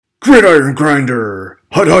Gridiron Grinder!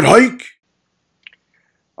 Hut hut hike!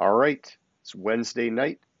 All right, it's Wednesday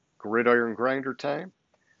night, Gridiron Grinder time.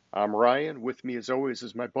 I'm Ryan. With me, as always,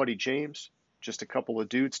 is my buddy James. Just a couple of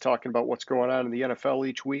dudes talking about what's going on in the NFL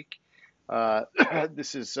each week. Uh,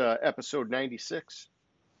 this is episode 96.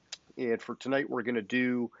 And for tonight, we're going to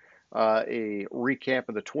do a recap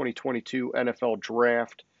of the 2022 NFL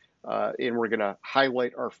Draft. And we're going to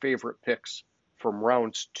highlight our favorite picks from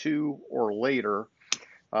rounds 2 or later.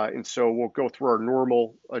 And so we'll go through our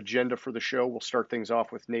normal agenda for the show. We'll start things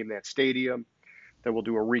off with Name That Stadium. Then we'll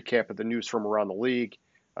do a recap of the news from around the league.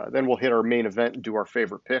 Then we'll hit our main event and do our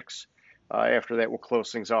favorite picks. After that, we'll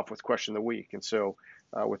close things off with Question of the Week. And so,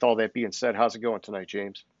 with all that being said, how's it going tonight,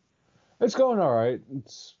 James? It's going all right.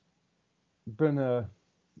 It's been a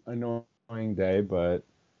annoying day, but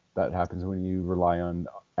that happens when you rely on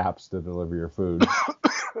apps to deliver your food.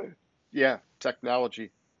 Yeah, technology.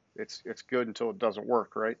 It's good until it doesn't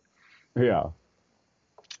work, right? Yeah.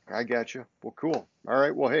 I got you. Well, cool. All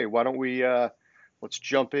right. Well, hey, why don't we let's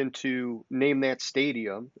jump into Name That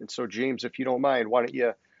Stadium. And so, James, if you don't mind, why don't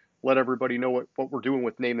you let everybody know what we're doing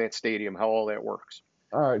with Name That Stadium, how all that works?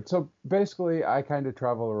 All right. So basically, I kind of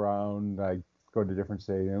travel around. I go to different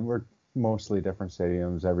stadiums. We're mostly different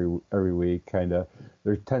stadiums every week. Kind of.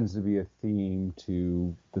 There tends to be a theme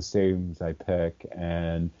to the stadiums I pick,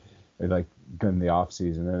 and like in the off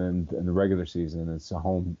season and in the regular season, it's a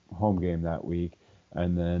home game that week,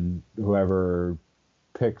 and then whoever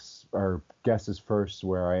picks or guesses first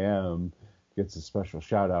where I am gets a special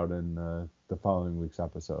shout out in the following week's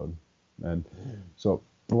episode. And so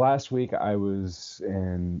last week I was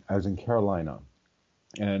in Carolina,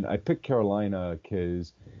 and I picked Carolina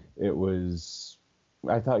because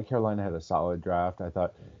I thought Carolina had a solid draft. I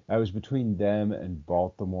thought I was between them and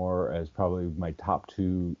Baltimore as probably my top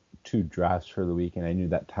two drafts for the week, and I knew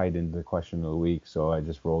that tied into the question of the week, so I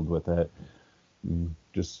just rolled with it.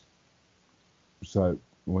 Just so I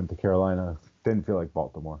went to Carolina. Didn't feel like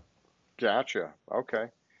Baltimore. Gotcha. Okay.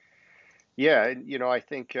 Yeah, and I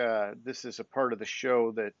think this is a part of the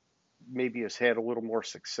show that maybe has had a little more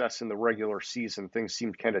success in the regular season. Things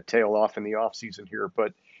seem to kind of tail off in the off season here,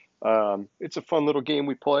 but it's a fun little game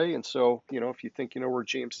we play. And so, if you think you know where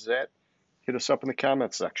James is at, hit us up in the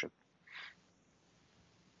comments section.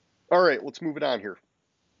 All right, let's move it on here.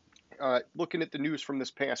 Looking at the news from this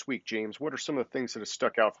past week, James, what are some of the things that have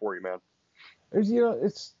stuck out for you, man?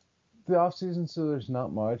 It's the off season, so there's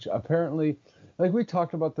not much. Apparently, like we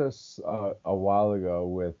talked about this a while ago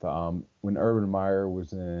with when Urban Meyer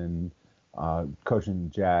was in coaching the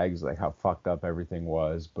Jags, like how fucked up everything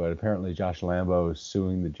was. But apparently, Josh Lambo is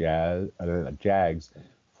suing the Jags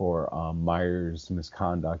for Meyer's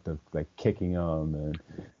misconduct of like kicking them and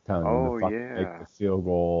telling them Oh, to fucking make yeah. the field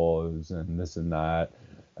goals and this and that.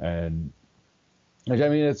 And like, I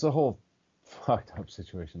mean, it's a whole fucked up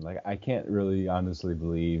situation. Like, I can't really honestly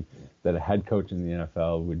believe that a head coach in the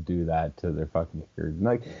NFL would do that to their fucking kickers.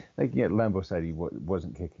 Like yeah, Lambo said he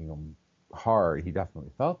wasn't kicking them hard. He definitely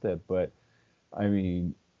felt it, but I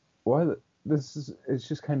mean, it's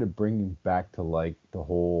just kind of bringing back to like the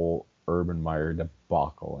whole Urban Meyer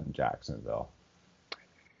debacle in Jacksonville.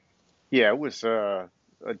 Yeah, it was a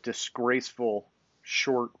disgraceful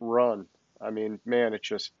short run. I mean, man, it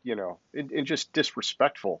just, it just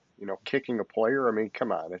disrespectful, kicking a player. I mean,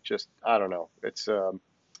 come on. It just, I don't know.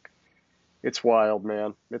 It's wild,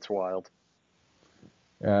 man. It's wild.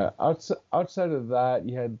 Yeah, outside of that,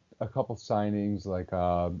 you had a couple signings like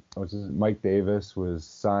Mike Davis was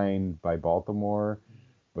signed by Baltimore,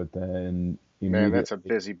 but then Man, that's a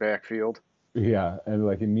immediately, busy backfield. yeah, and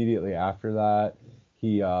like immediately after that,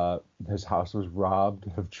 he his house was robbed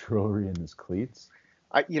of jewelry and his cleats.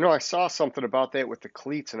 I saw something about that with the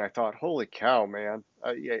cleats, and I thought, holy cow, man.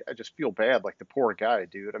 Yeah, I just feel bad, like the poor guy,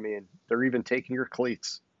 dude. I mean, they're even taking your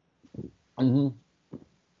cleats. hmm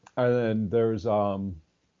And then there's uh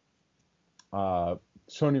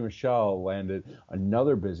Sony Michelle landed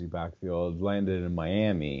another busy backfield landed in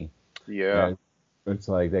Miami. Yeah, And it's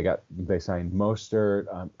like they signed Mostert.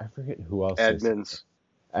 I forget who else they signed. Edmonds.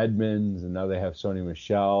 Edmonds, and now they have Sony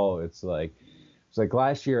Michelle. It's like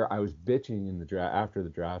last year I was bitching in the draft after the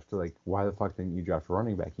draft, like why the fuck didn't you draft a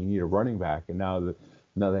running back? You need a running back, and now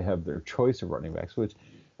they have their choice of running backs. Which,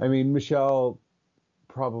 I mean, Michelle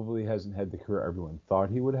probably hasn't had the career everyone thought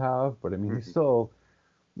he would have, but I mean he's Hmm. still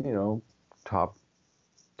you know top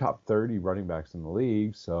top 30 running backs in the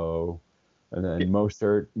league. So, and then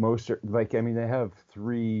Mostert, like, I mean, they have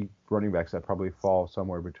three running backs that probably fall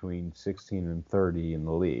somewhere between 16 and 30 in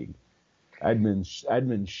the league. Edmonds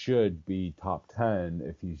should be top 10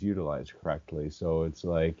 if he's utilized correctly. So it's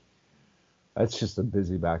like, that's just a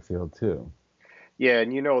busy backfield too. Yeah,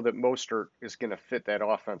 and you know that Mostert is going to fit that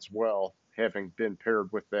offense well, having been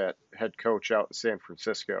paired with that head coach out in San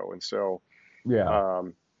Francisco. And so, Yeah,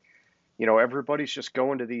 um, you know, everybody's just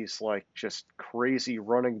going to these like just crazy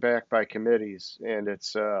running back by committees, and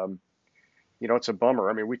you know, it's a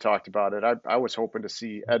bummer. I mean, we talked about it. I was hoping to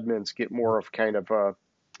see Edmonds get more of kind of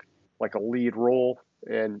like a lead role,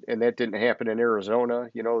 and that didn't happen in Arizona.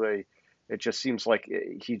 You know, it just seems like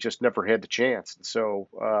he just never had the chance. And so,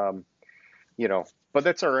 you know, but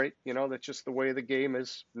that's all right. You know, that's just the way the game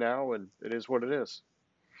is now, and it is what it is.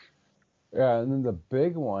 yeah, and then the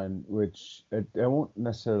big one, which it won't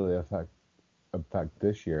necessarily affect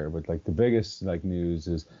this year, but like the biggest like news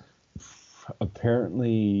is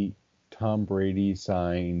apparently Tom Brady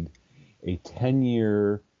signed a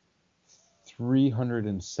 10-year,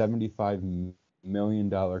 $375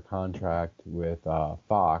 million contract with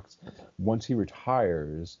Fox once he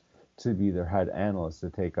retires to be their head analyst to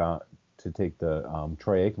take the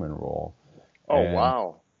Troy Aikman role, Oh and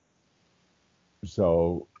wow.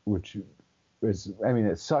 so which is, I mean,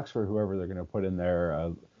 it sucks for whoever they're going to put in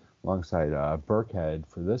there alongside Burkhead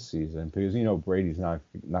for this season, because you know Brady's not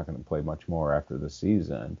going to play much more after the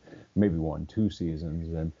season, maybe 1, 2 seasons,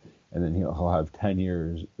 and then he'll have 10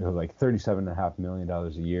 years, he'll have like $37.5 million a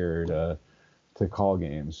year to call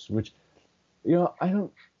games, which, you know, I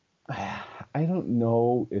don't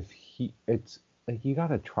know if it's like you got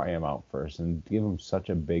to try him out first and give him such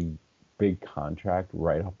a big contract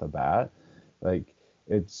right off the bat. Like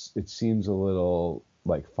it seems a little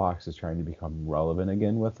like Fox is trying to become relevant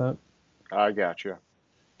again with it. I got you.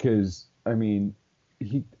 Because I mean,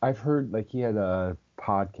 I've heard like he had a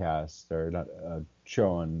podcast or not a show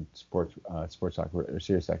on Sports Talk or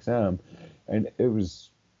Sirius XM, and it was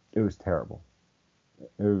terrible.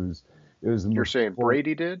 It was it was the You're most saying boring.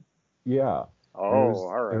 Brady did? Yeah, Oh,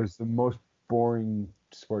 all it right. was the most boring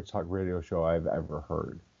sports talk radio show I've ever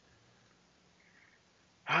heard.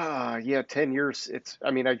 Ah, yeah, 10 years.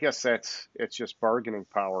 I mean, I guess it's just bargaining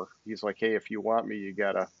power. He's like, hey, if you want me, you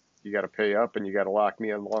gotta pay up and you gotta lock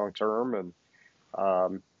me in long term. And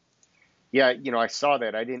um, yeah, you know, I saw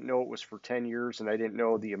that. I didn't know it was for 10 years and I didn't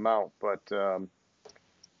know the amount, but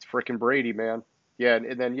it's freaking Brady, man. Yeah,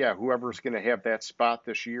 and then yeah, whoever's gonna have that spot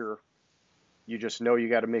this year, you just know you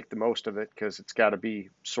got to make the most of it because it's got to be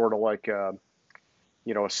sort of like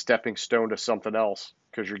you know, a stepping stone to something else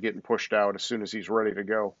because you're getting pushed out as soon as he's ready to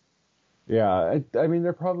go. Yeah, I mean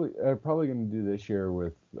they're probably going to do this year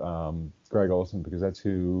with Greg Olson, because that's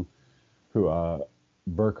who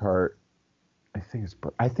Burkhart. I think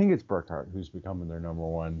it's Burkhart who's becoming their number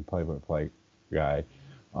one play-by-play guy.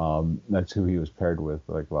 That's who he was paired with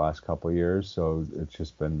like the last couple of years. So it's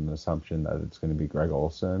just been an assumption that it's going to be Greg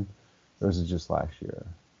Olson. Or was it just last year?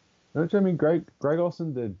 Which, I mean, Greg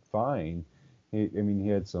Olson did fine. I mean, he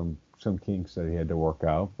had some kinks that he had to work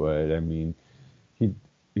out, but I mean, he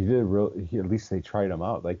he did real. He, at least they tried him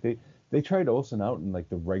out. Like they tried Olsen out in like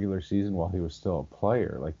the regular season while he was still a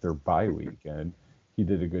player, like their bye week, and he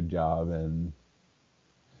did a good job. And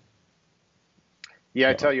Yeah,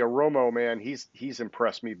 I tell uh, you, Romo, man, he's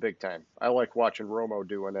impressed me big time. I like watching Romo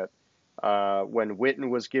doing it. When Witten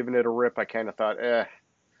was giving it a rip, I kind of thought,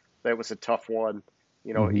 that was a tough one.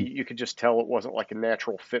 You know, mhm. you could just tell it wasn't like a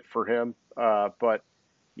natural fit for him. But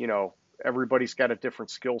you know, everybody's got a different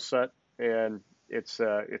skill set, and it's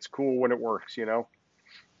cool when it works. You know.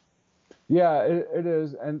 Yeah, it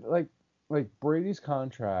is, and like Brady's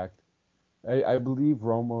contract. I believe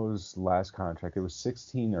Romo's last contract, it was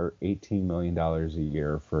 16 or 18 million dollars a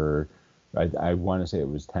year for, I want to say it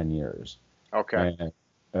was 10 years, Okay.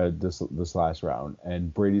 and this last round,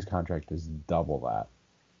 and Brady's contract is double that.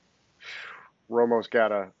 Romo's got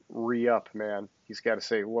to re up, man. He's got to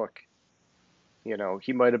say, look, you know,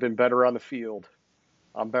 he might have been better on the field.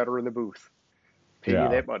 I'm better in the booth. Pay me Yeah,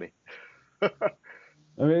 that money. I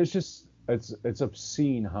mean it's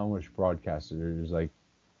obscene how much broadcasters, like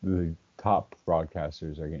the top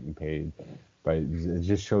broadcasters, are getting paid, but it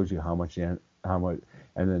just shows you how much, and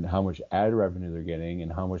then how much ad revenue they're getting,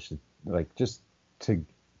 and how much, like, just to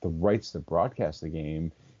the rights to broadcast the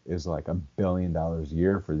game is like $1 billion a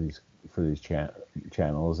year for these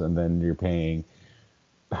channels, and then you're paying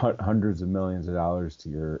hundreds of millions of dollars to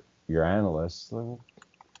your analysts. So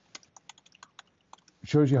it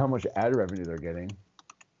shows you how much ad revenue they're getting.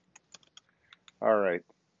 All right.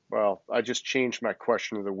 Well, I just changed my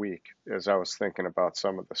question of the week as I was thinking about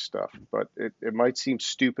some of the stuff, but it might seem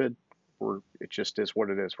stupid, or it just is what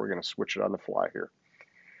it is. We're going to switch it on the fly here.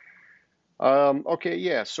 Okay,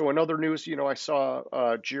 yeah. So in other news, you know, I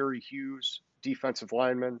saw Jerry Hughes, defensive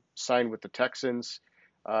lineman, signed with the Texans.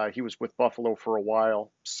 He was with Buffalo for a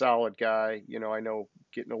while. Solid guy. I know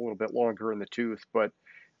getting a little bit longer in the tooth, but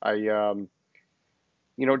I,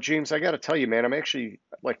 James, I got to tell you, man, I'm actually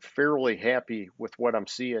like fairly happy with what I'm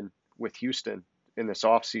seeing with Houston in this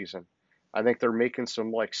offseason. I think they're making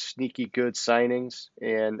some like sneaky good signings,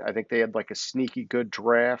 and I think they had like a sneaky good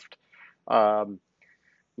draft. Um,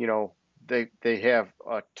 you know, they have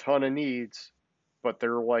a ton of needs, but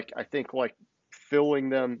they're like I think like filling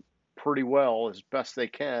them pretty well as best they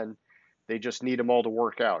can. They just need them all to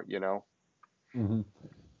work out. Hmm.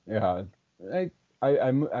 Yeah,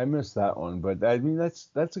 I missed that one, but I mean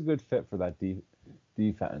that's a good fit for that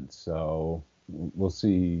defense. So we'll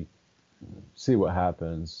see what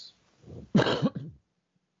happens.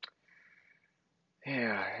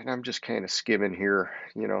 Yeah, and I'm just kind of skimming here,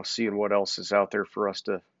 seeing what else is out there for us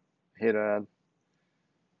to hit on.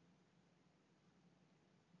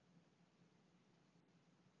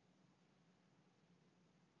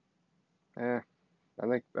 Eh, I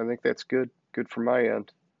think that's good. Good for my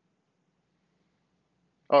end.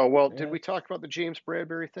 Oh, well, did Yeah, we talk about the James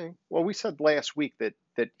Bradbury thing? Well, we said last week that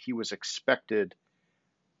he was expected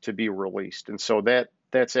to be released, and so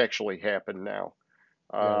that's actually happened now.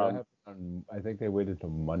 yeah, that Um, happened on. I think they waited till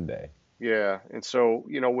Monday. yeah, and so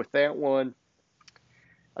with that one,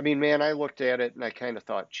 I mean, man, I looked at it and I kind of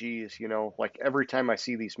thought, geez, like every time I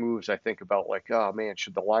see these moves, I think about like, oh man,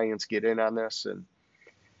 should the Lions get in on this? And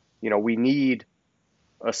we need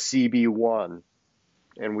a CB1,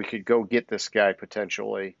 and we could go get this guy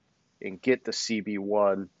potentially and get the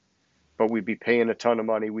CB1, but we'd be paying a ton of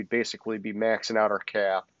money. We'd basically be maxing out our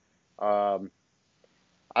cap. Um,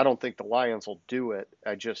 I don't think the Lions will do it.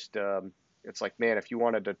 It's like, man, if you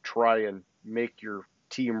wanted to try and make your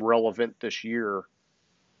team relevant this year,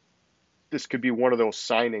 this could be one of those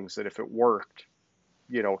signings that if it worked,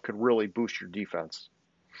 could really boost your defense.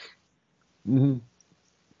 Hmm.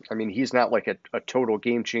 I mean, he's not like a total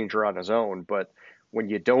game changer on his own, but when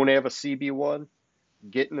you don't have a CB1,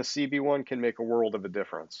 getting a CB1 can make a world of a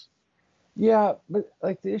difference. Yeah, but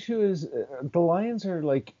like the issue is the Lions are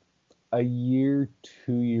like a year,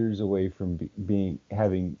 2 years away from being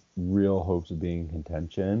having real hopes of being in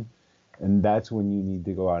contention, and that's when you need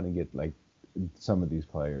to go out and get like some of these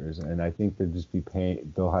players. And I think they'll just be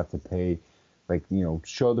paying. They'll have to pay, like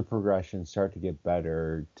show the progression, start to get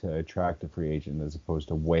better to attract a free agent as opposed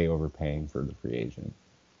to way overpaying for the free agent.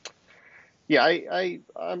 Yeah,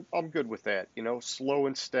 I'm good with that. Slow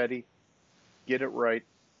and steady, get it right.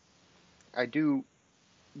 I do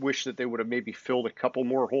wish that they would have maybe filled a couple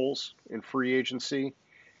more holes in free agency,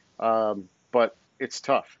 but it's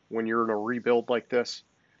tough when you're in a rebuild like this.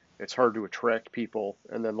 It's hard to attract people,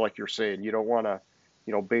 and then like you're saying, you don't want to,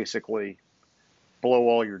 basically blow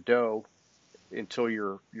all your dough until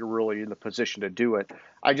you're really in the position to do it.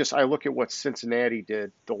 I look at what Cincinnati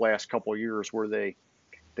did the last couple of years, where they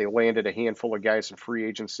landed a handful of guys in free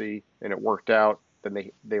agency and it worked out.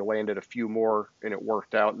 Then they landed a few more and it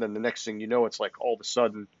worked out. And then the next thing you know, it's like all of a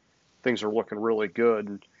sudden things are looking really good.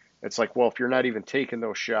 And it's like, well, if you're not even taking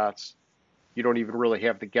those shots, you don't even really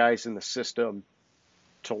have the guys in the system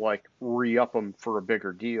to like re-up them for a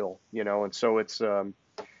bigger deal. And so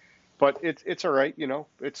but it's all right.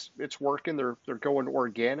 It's working. They're going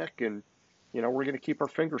organic, and we're going to keep our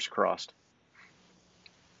fingers crossed.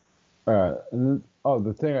 And then, oh,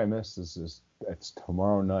 the thing I missed is it's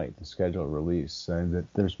tomorrow night, the scheduled release, and that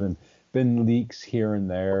there's been leaks here and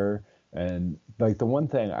there, and like the one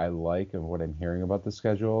thing I like of what I'm hearing about the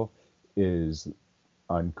schedule is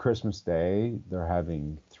on Christmas Day they're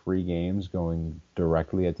having 3 games going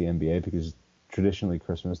directly at the NBA because traditionally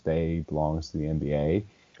Christmas Day belongs to the NBA,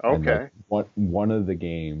 and like Okay. one of the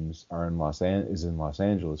games is in Los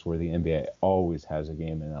Angeles, where the NBA always has a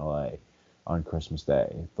game in LA on Christmas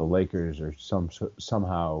Day. The Lakers are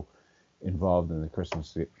somehow involved in the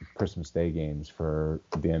Christmas Day games for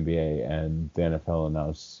the NBA, and the NFL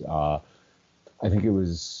announced. I think it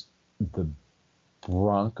was the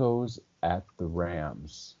Broncos at the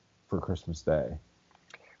Rams for Christmas Day.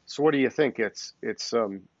 So what do you think? It's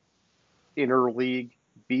some interleague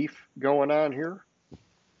beef going on here.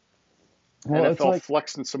 Well, it's NFL like,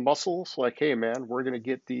 flexing some muscles, like, hey man, we're gonna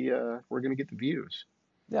get the views.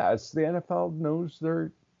 yeah, it's the NFL knows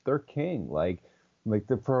they're king.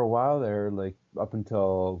 For a while there, like up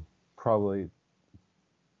until probably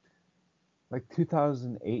like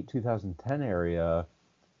 2008, 2010 area,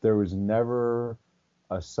 there was never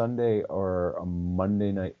a Sunday or a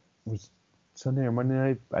Monday night. Was Sunday or Monday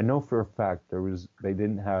night? I know for a fact they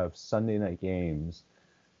didn't have Sunday night games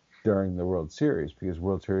during the World Series because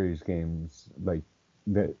World Series games like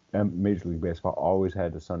the Major League Baseball always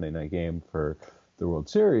had a Sunday night game for the World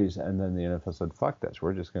Series, and then the NFL said, "Fuck this,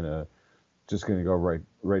 we're just gonna go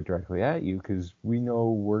right directly at you because we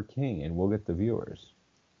know we're king and we'll get the viewers."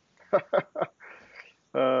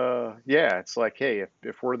 Yeah, it's like, hey,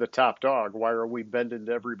 if we're the top dog, why are we bending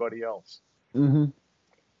to everybody else? Mm-hmm.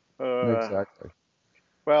 Uh, Exactly.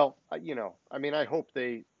 well, I mean, I hope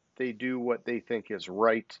they do what they think is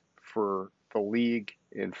right for the league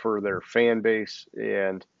and for their fan base.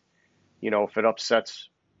 And, if it upsets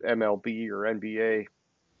MLB or NBA,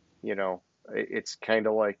 it's kind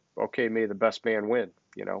of like, okay, may the best man win.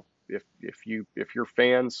 If your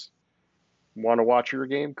fans want to watch your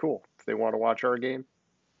game, cool. If they want to watch our game,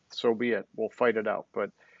 so be it. We'll fight it out.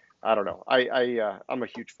 But I don't know. I'm a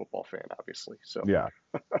huge football fan, obviously. So Yeah.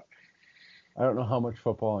 I don't know how much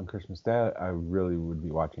football on Christmas Day I really would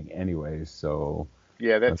be watching anyways. So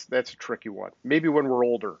yeah, that's a tricky one. Maybe when we're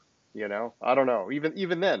older, I don't know.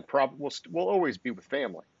 Even then, probably we'll always be with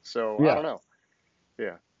family. So I yeah, don't know.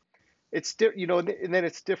 Yeah, and then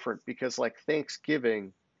it's different because like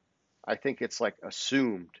Thanksgiving, I think it's like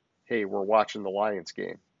assumed, hey, we're watching the Lions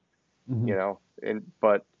game, mm-hmm. and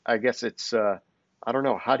but I guess it's I don't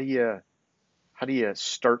know. How do you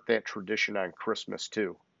start that tradition on Christmas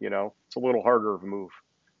too? It's a little harder of a move.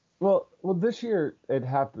 Well, this year it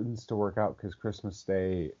happens to work out because Christmas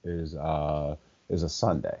Day is a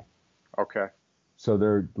Sunday. Okay. So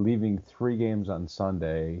they're leaving 3 games on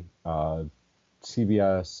Sunday.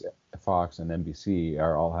 CBS, Fox, and NBC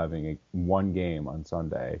are all having one game on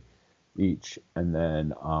Sunday each, and then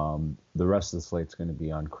the rest of the slate's going to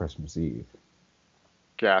be on Christmas Eve.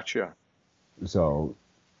 Gotcha. So,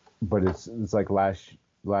 but it's like last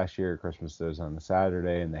year Christmas Day was on a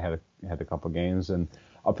Saturday, and they had a couple games, and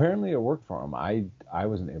apparently it worked for them. I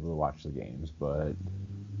wasn't able to watch the games, but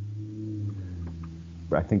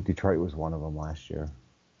I think Detroit was one of them last year.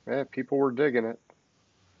 Yeah, people were digging it.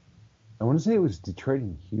 I want to say it was Detroit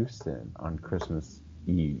and Houston on Christmas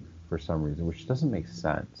Eve for some reason, which doesn't make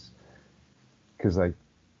sense because like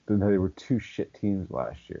they were 2 shit teams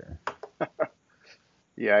last year.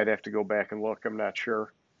 Yeah, I'd have to go back and look. I'm not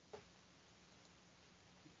sure.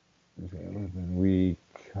 Okay, it would have been week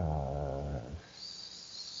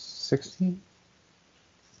 16.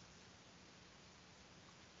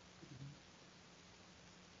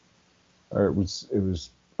 Or it was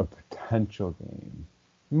a potential game.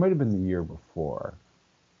 It might have been the year before,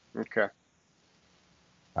 Okay.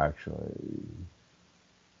 actually.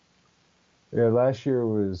 Yeah, last year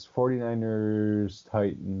was 49ers,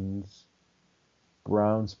 Titans,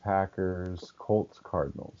 Browns, Packers, Colts,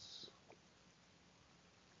 Cardinals.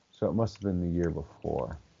 So it must have been the year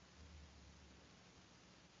before.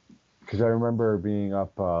 Because I remember being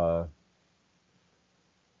up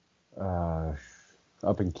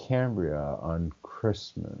in Cambria on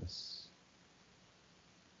Christmas.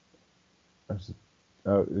 It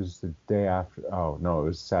was the day after. Oh no, it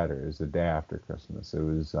was Saturday. It was the day after Christmas. It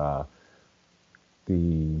was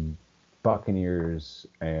the Buccaneers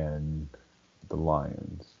and the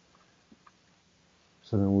Lions.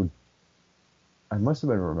 So then I must have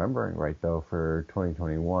been remembering right though for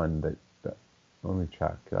 2021 that let me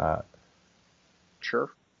check that.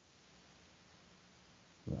 Sure.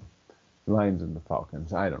 No. Lions and the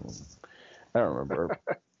Falcons. I don't remember.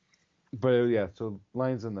 But yeah, so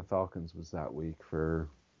Lions and the Falcons was that week for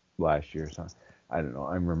last year. So I don't know.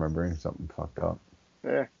 I'm remembering something fucked up.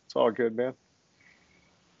 Yeah, it's all good, man.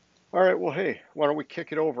 All right. Well, hey, why don't we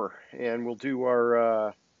kick it over and we'll do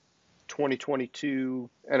our 2022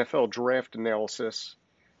 NFL draft analysis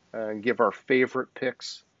and give our favorite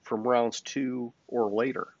picks from rounds 2 or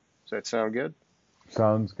later. Does that sound good?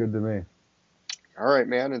 Sounds good to me. All right,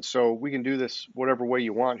 man. And so we can do this whatever way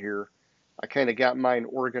you want here. I kind of got mine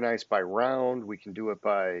organized by round. We can do it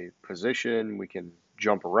by position. We can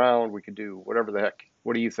jump around. We can do whatever the heck.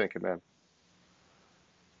 What are you thinking, man?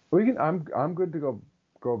 We can. I'm good to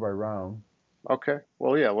go by round. Okay.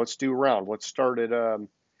 Well, yeah. Let's do round. Let's start at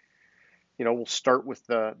we'll start with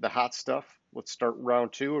the hot stuff. Let's start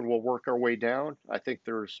round 2, and we'll work our way down. I think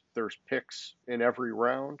there's picks in every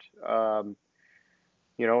round. And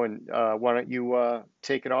why don't you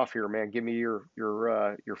take it off here, man? Give me your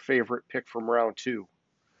favorite pick from round 2.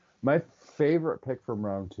 My favorite pick from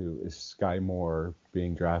round 2 is Sky Moore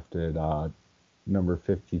being drafted number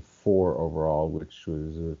 54 overall, which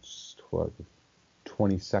was what,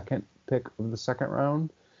 22nd pick of the second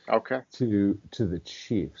round. Okay. To the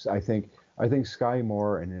Chiefs. I think Sky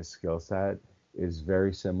Moore and his skill set is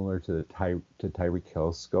very similar to Tyreek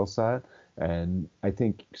Hill's skill set, and I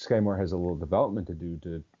think Sky Moore has a little development to do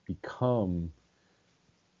to become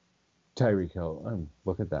Tyreek Hill.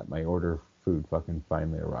 Look at that, my order food fucking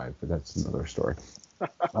finally arrived, but that's another story.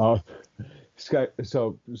 uh, Sky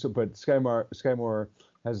Moore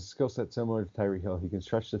has a skill set similar to Tyreek Hill. He can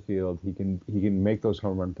stretch the field. He can make those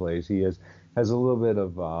home run plays. He has a little bit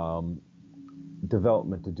of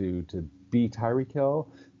development to do to be Tyreek Hill,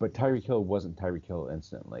 but Tyreek Hill wasn't Tyreek Hill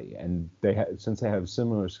instantly. And since they have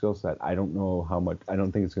similar skill set, I don't know how much. I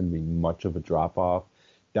don't think it's going to be much of a drop off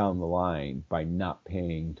down the line by not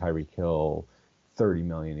paying Tyreek Hill $30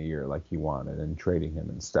 million a year like he wanted and trading him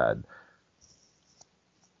instead.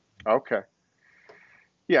 Okay.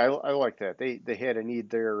 Yeah, I like that. They had a need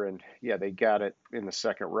there, and yeah, they got it in the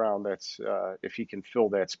second round. That's if he can fill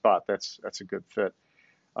that spot, that's a good fit.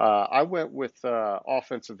 I went with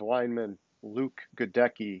offensive lineman Luke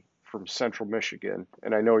Goedeke from Central Michigan,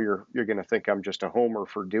 and I know you're going to think I'm just a homer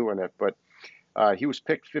for doing it, but he was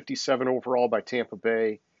picked 57 overall by Tampa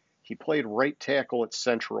Bay. He played right tackle at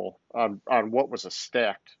Central on what was a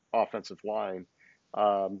stacked offensive line,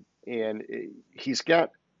 and he's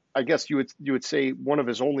got, I guess you would say, one of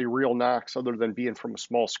his only real knocks, other than being from a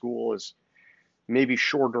small school, is maybe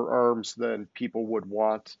shorter arms than people would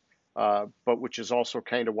want, but which is also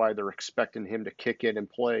kind of why they're expecting him to kick in and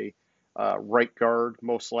play right guard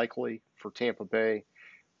most likely for Tampa Bay,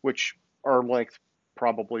 which arm length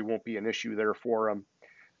probably won't be an issue there for him.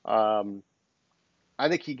 I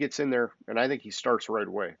think he gets in there, and I think he starts right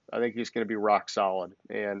away. I think he's going to be rock solid.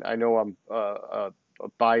 And I know I'm a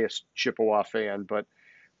biased Chippewa fan, but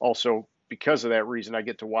also because of that reason, I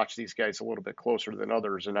get to watch these guys a little bit closer than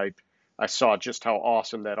others. And I saw just how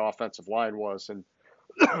awesome that offensive line was. And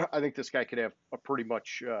I think this guy could have a pretty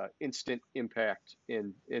much instant impact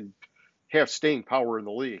in have staying power in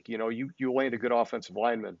the league. You know, you land a good offensive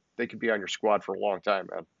lineman, they could be on your squad for a long time,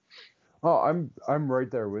 man. Oh, I'm right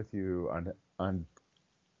there with you on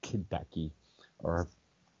Kideki or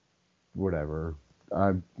whatever.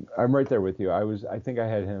 I'm right there with you. I think I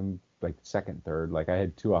had him like second, third. Like I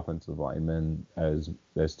had two offensive linemen as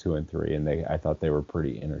 2 and 3, and I thought they were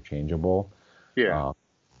pretty interchangeable. Yeah.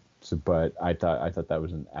 But I thought that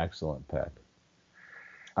was an excellent pick.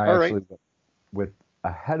 All right. With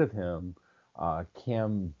ahead of him,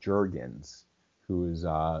 Cam Jurgens, who is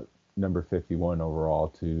number 51 overall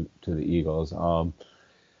to the Eagles.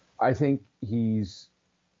 I think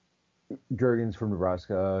Jurgens from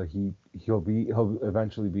Nebraska. He'll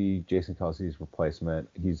eventually be Jason Kelce's replacement.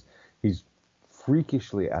 He's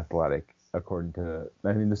freakishly athletic, according to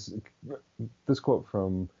this quote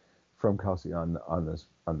from Kelce on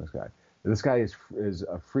this guy. This guy is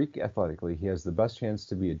a freak athletically. He has the best chance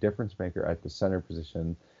to be a difference maker at the center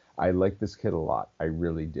position. I like this kid a lot. I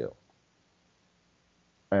really do.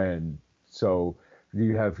 And so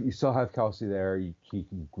you still have Kelce there. He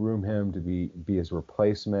can groom him to be his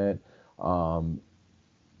replacement.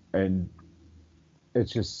 And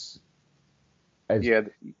it's just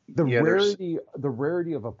the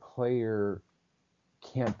rarity of a player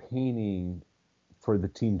campaigning for the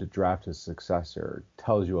team to draft his successor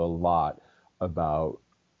tells you a lot about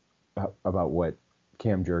what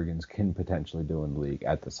Cam Jurgens can potentially do in the league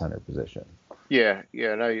at the center position. Yeah,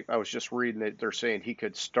 and I was just reading that they're saying he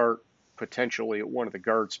could start potentially at one of the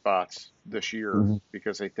guard spots this year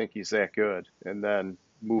because they think he's that good, and then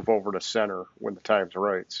move over to center when the time's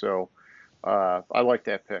right. So I like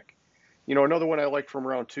that pick. You know, another one I liked from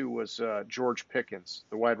round 2 was George Pickens,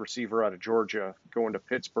 the wide receiver out of Georgia, going to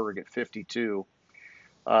Pittsburgh at 52.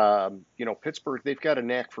 Pittsburgh, they've got a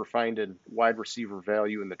knack for finding wide receiver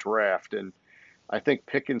value in the draft, and I think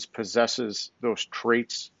Pickens possesses those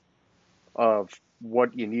traits of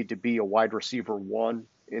what you need to be a wide receiver 1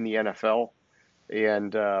 in the NFL.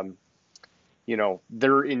 And,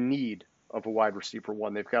 they're in need of a wide receiver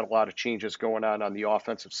 1. They've got a lot of changes going on the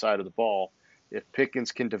offensive side of the ball. If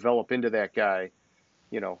Pickens can develop into that guy,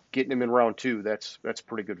 getting him in round 2, that's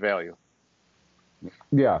pretty good value.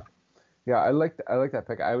 Yeah. Yeah, I like that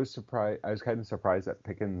pick. I was kind of surprised that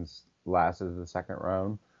Pickens lasted the second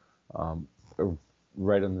round.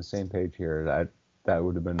 Right on the same page here. That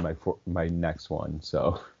would have been my next one.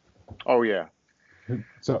 So. Oh yeah.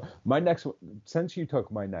 So my next one, since you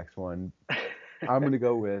took my next one, I'm going to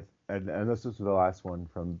go with, and this is the last one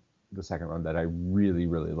from the second round that I really,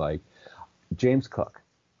 really like, James Cook.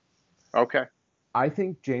 Okay. I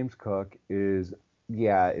think James Cook is,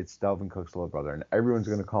 it's Dalvin Cook's little brother, and everyone's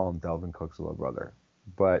going to call him Dalvin Cook's little brother,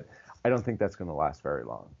 but I don't think that's going to last very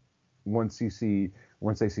long. Once they see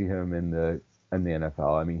him in the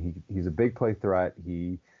NFL, I mean, he's a big play threat.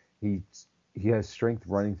 He has strength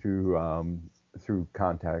running through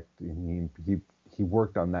contact. He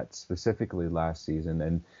worked on that specifically last season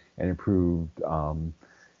and improved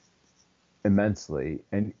immensely.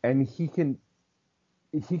 And he can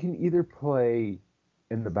he can either play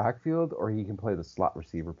in the backfield or he can play the slot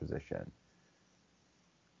receiver position,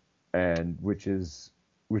 and which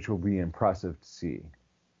will be impressive to see.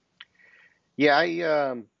 Yeah,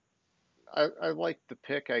 I like the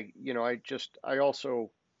pick. I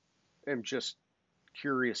also am just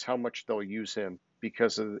curious how much they'll use him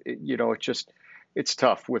because of it, it's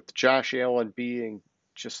tough with Josh Allen being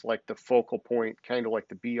just like the focal point, kind of like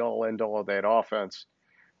the be all end all of that offense.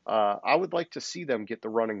 I would like to see them get the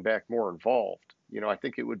running back more involved. I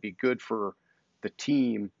think it would be good for the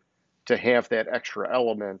team to have that extra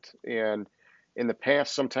element. And in the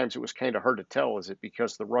past, sometimes it was kind of hard to tell. Is it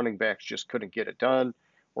because the running backs just couldn't get it done,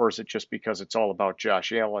 or is it just because it's all about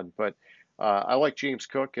Josh Allen? But I like James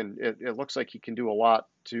Cook, and it looks like he can do a lot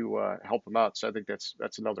to help him out. So I think that's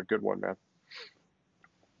another good one, man.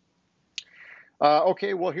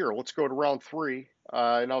 Okay, well here, let's go to round three,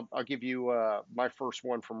 and I'll give you my first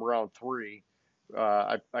one from round three.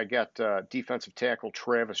 I got defensive tackle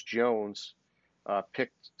Travis Jones,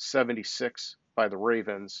 picked 76 by the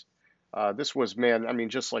Ravens. This was, man, I mean,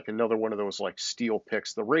 just like another one of those like steal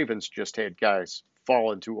picks. The Ravens just had guys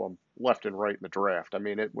fall into them left and right in the draft. I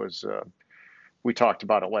mean, it was we talked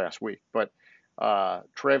about it last week, but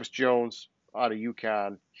Travis Jones out of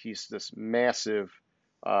UConn, he's this massive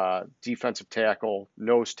defensive tackle,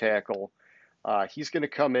 nose tackle. He's going to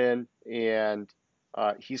come in and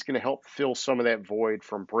he's going to help fill some of that void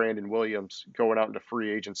from Brandon Williams going out into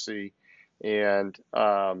free agency. And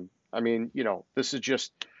I mean, this is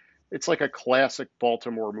just, it's like a classic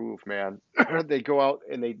Baltimore move, man. They go out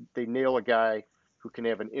and they nail a guy who can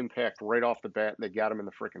have an impact right off the bat, and they got him in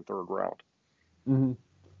the freaking third round. Hmm.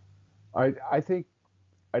 I think,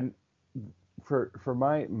 and for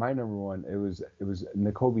my number one, it was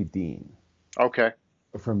Nakobe Dean Okay.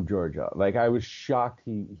 from Georgia. Like I was shocked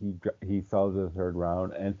he fell to the third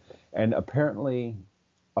round, and apparently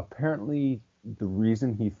the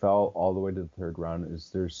reason he fell all the way to the third round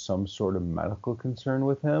is there's some sort of medical concern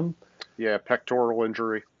with him. Yeah, pectoral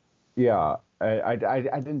injury. Yeah, I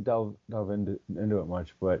didn't delve into it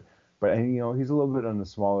much, but and, he's a little bit on the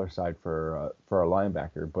smaller side for a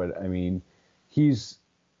linebacker, but I mean he's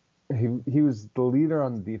he was the leader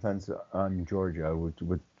on the defense on Georgia,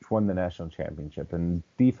 which won the national championship, and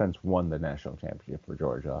defense won the national championship for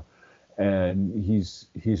Georgia. And he's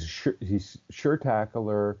sure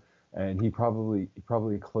tackler, and he probably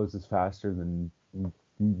closes faster than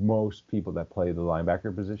most people that play the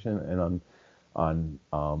linebacker position and on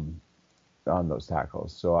on those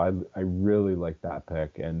tackles. So I really like that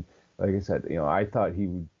pick, and like I said, I thought he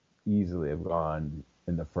would easily have gone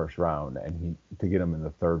in the first round, and to get him in the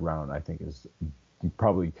third round, I think is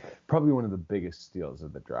probably one of the biggest steals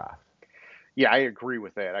of the draft. Yeah, I agree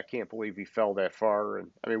with that. I can't believe he fell that far. And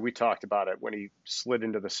I mean, we talked about it when he slid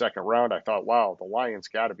into the second round. I thought, wow, the Lions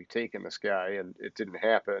got to be taking this guy, and it didn't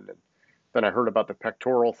happen. And then I heard about the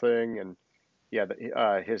pectoral thing, and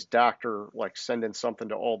yeah, his doctor like sending something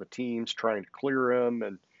to all the teams trying to clear him,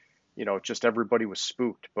 and just everybody was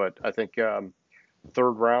spooked. But I think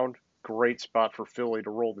third round, great spot for Philly to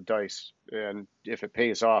roll the dice, and if it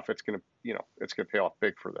pays off, it's gonna pay off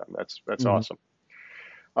big for them. That's Hmm. awesome.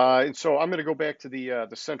 And so I'm going to go back to the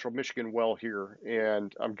Central Michigan well here,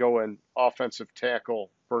 and I'm going offensive tackle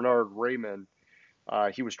Bernard Raymond.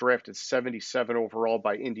 He was drafted 77 overall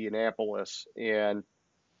by Indianapolis, and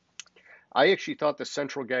I actually thought the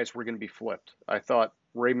Central guys were going to be flipped. I thought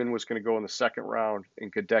Raymond was going to go in the second round,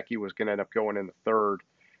 and Gadecki was going to end up going in the third,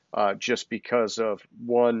 just because of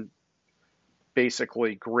one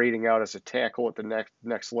basically grading out as a tackle at the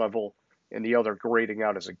next level, and the other grading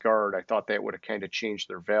out as a guard. I thought that would have kind of changed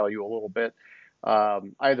their value a little bit.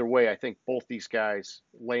 Either way, I think both these guys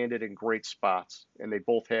landed in great spots, and they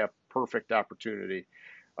both have perfect opportunity.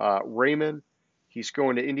 Raymond, he's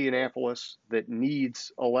going to Indianapolis that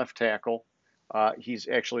needs a left tackle. He's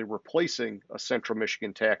actually replacing a Central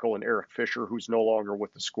Michigan tackle in Eric Fisher, who's no longer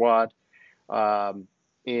with the squad. Um,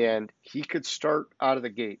 and he could start out of the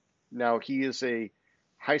gate. Now, he is a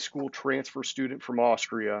high school transfer student from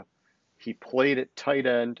Austria. He played at tight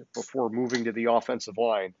end before moving to the offensive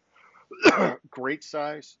line. Great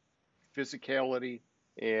size, physicality,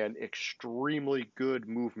 and extremely good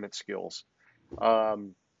movement skills.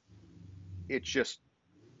 Um, it's just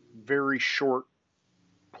very short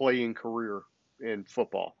playing career in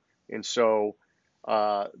football. And so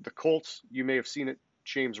the Colts, you may have seen it,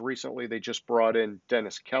 James, recently. They just brought in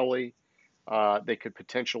Dennis Kelly. They could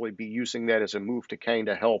potentially be using that as a move to kind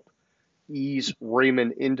of help ease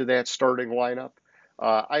Raymond into that starting lineup.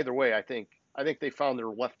 Either way, I think they found their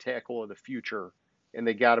left tackle of the future, and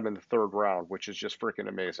they got him in the third round, which is just freaking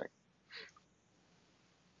amazing.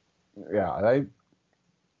 Yeah,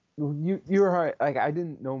 you're right. Like I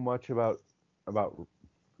didn't know much about about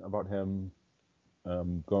him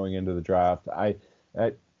going into the draft. I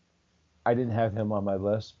I didn't have him on my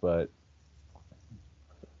list, but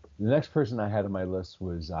the next person I had on my list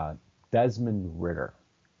was Desmond Ritter,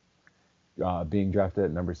 being drafted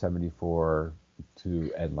at number 74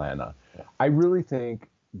 to Atlanta. I really think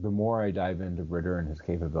the more I dive into Ritter and his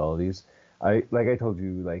capabilities, I told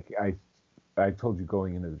you, I told you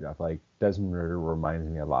going into the draft, like Desmond Ritter reminds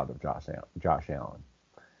me a lot of Josh Allen,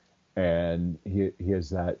 and he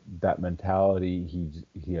has that mentality.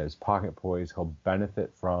 He has pocket poise. He'll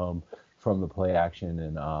benefit from the play action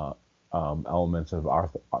and elements of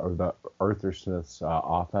Arthur Smith's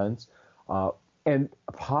offense. And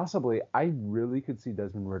possibly, I really could see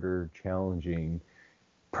Desmond Ritter challenging,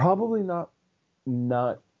 probably not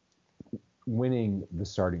winning the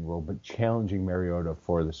starting role, but challenging Mariota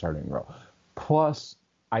for the starting role. Plus,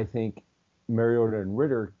 I think Mariota and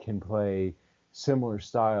Ritter can play similar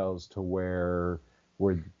styles to where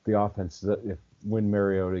the offense, if when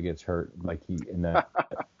Mariota gets hurt, like he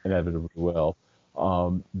inevitably will,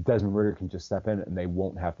 Desmond Ritter can just step in and they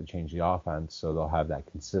won't have to change the offense, so they'll have that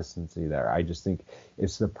consistency there. I just think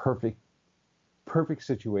it's the perfect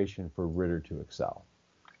situation for Ritter to excel.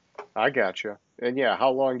 I gotcha. And yeah,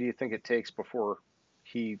 how long do you think it takes before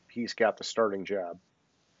he's got the starting job?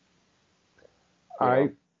 You I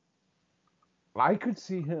know? I could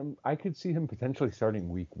see him. I could see him potentially starting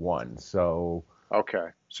week one. So Okay.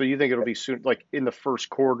 So you think it'll be soon, like in the first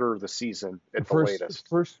quarter of the season at the first, latest?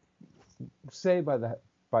 first, say by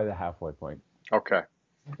the halfway point. Okay.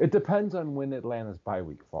 It depends on when Atlanta's bye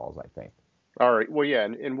week falls. I think. All right. Well, yeah,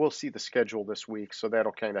 and we'll see the schedule this week, so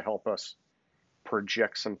that'll kind of help us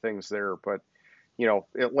project some things there. But,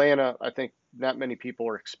 Atlanta, I think not many people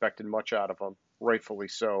are expecting much out of them, rightfully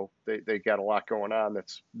so. They got a lot going on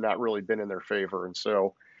that's not really been in their favor. And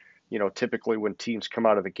so, typically when teams come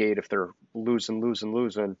out of the gate, if they're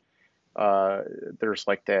losing, uh, there's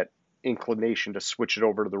like that inclination to switch it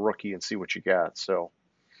over to the rookie and see what you got. So,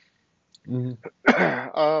 Hmm.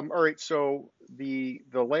 all right. So the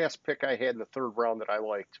last pick I had in the third round that I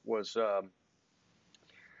liked was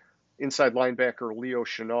inside linebacker Leo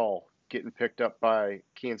Chenal getting picked up by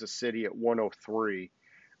Kansas City at 103.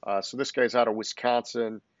 So this guy's out of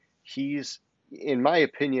Wisconsin. He's, in my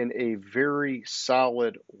opinion, a very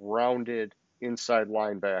solid, rounded inside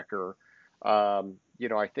linebacker.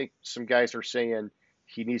 I think some guys are saying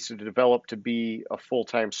he needs to develop to be a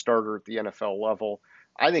full-time starter at the NFL level.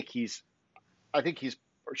 I think he's I think he's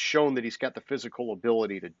shown that he's got the physical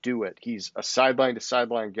ability to do it. He's a sideline to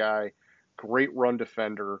sideline guy, great run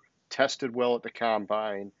defender, tested well at the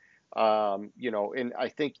combine. And I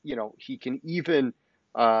think, he can even,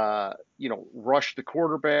 rush the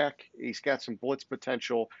quarterback. He's got some blitz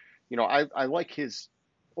potential. I like his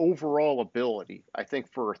overall ability. I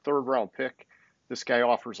think for a third round pick, this guy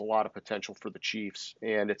offers a lot of potential for the Chiefs,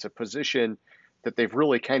 and it's a position that they've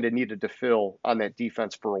really kind of needed to fill on that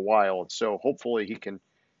defense for a while. And so hopefully he can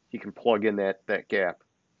plug in that gap.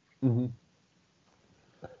 Hmm.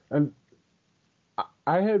 And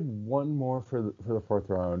I had one more for the fourth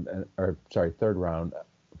round, or sorry, third round.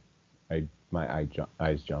 Eyes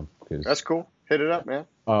jumped That's because cool. Hit it up, man.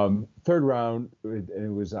 third round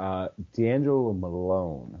it was D'Angelo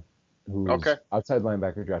Malone, who was Okay. outside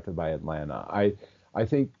linebacker drafted by Atlanta. I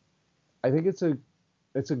think I think it's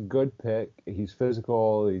a good pick. He's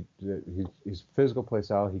physical. He's physical play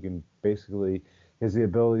style. He can basically he has the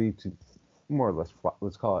ability to more or less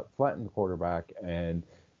let's call it flatten the quarterback, and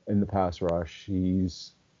in the pass rush he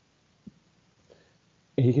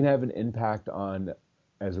can have an impact on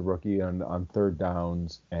as a rookie on third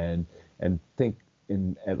downs, and think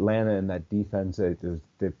in Atlanta in that defense they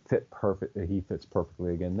fit perfect. He fits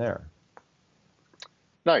perfectly again there.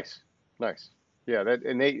 Nice. Nice. Yeah, that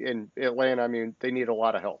and they in Atlanta, I mean, they need a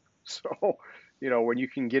lot of help. So, when you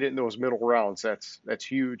can get it in those middle rounds, that's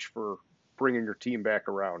huge for bringing your team back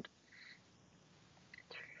around.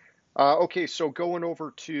 Okay, so going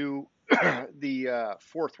over to the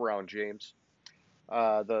fourth round, James.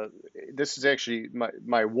 The This is actually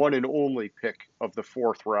my one and only pick of the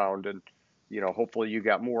fourth round, and hopefully you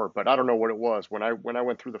got more, but I don't know what it was when I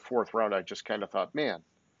went through the fourth round. I just kind of thought, man,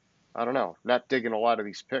 I don't know, not digging a lot of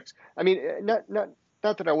these picks. I mean, not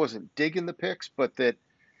that I wasn't digging the picks, but that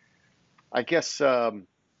I guess to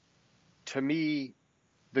me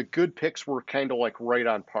the good picks were kind of like right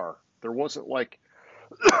on par. There wasn't like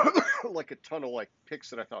like a ton of like picks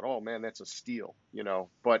that I thought, oh man, that's a steal,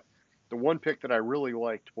 But the one pick that I really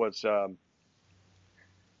liked was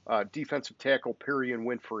defensive tackle Perion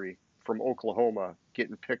Winfrey from Oklahoma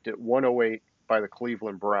getting picked at 108 by the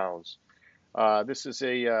Cleveland Browns. This is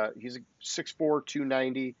he's a 6'4",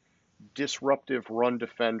 290, disruptive run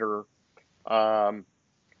defender. Um,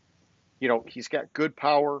 he's got good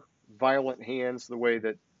power, violent hands, the way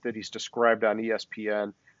that he's described on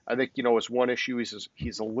ESPN. I think, his one issue is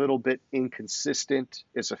he's a little bit inconsistent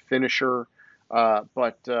as a finisher.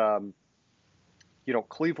 But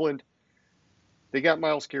Cleveland, they got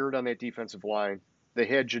Myles Garrett on that defensive line. They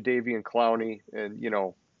had Jadeveon Clowney, and,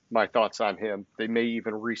 my thoughts on him. They may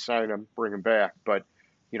even re-sign him, bring him back. But,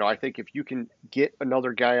 I think if you can get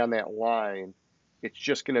another guy on that line, it's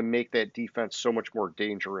just going to make that defense so much more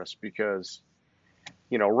dangerous because,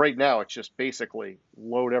 right now it's just basically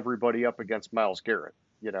load everybody up against Myles Garrett,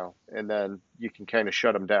 and then you can kind of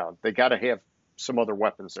shut them down. They got to have some other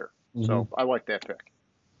weapons there. Mm-hmm. So I like that pick.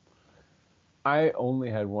 I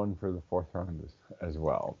only had one for the fourth round as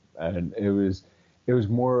well, and it was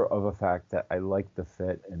more of a fact that I like the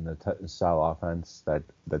fit in the style offense that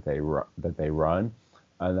they run,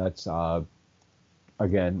 and that's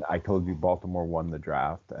again, I told you Baltimore won the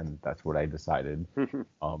draft, and that's what I decided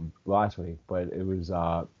last week. But it was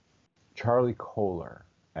Charlie Kolar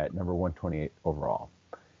at number 128 overall.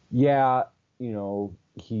 Yeah,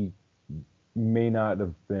 he may not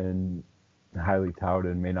have been highly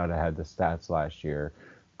touted, may not have had the stats last year,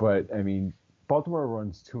 but I mean, Baltimore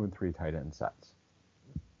runs 2 and 3 tight end sets.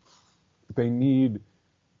 They need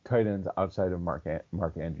tight ends outside of Mark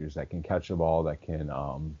Andrews that can catch the ball, that can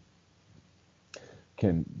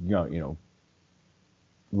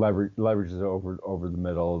leverage it over the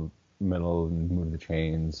middle and move the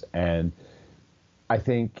chains. And I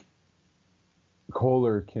think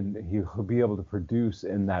Kolar he'll be able to produce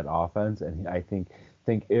in that offense. And I think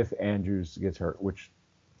if Andrews gets hurt, which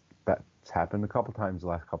that's happened a couple times the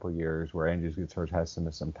last couple of years, where Andrews gets hurt, has to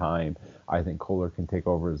miss some time, I think Kolar can take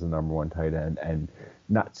over as the number 1 tight end and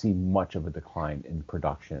not see much of a decline in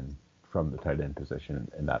production from the tight end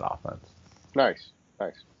position in that offense. Nice.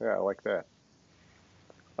 Yeah, I like that.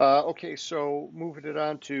 Okay, so moving it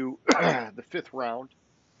on to the 5th round.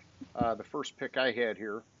 The first pick I had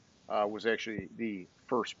here was actually the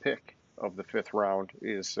first pick of the 5th round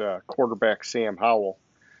is quarterback Sam Howell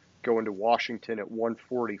going to Washington at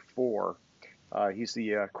 144. He's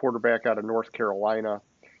the quarterback out of North Carolina.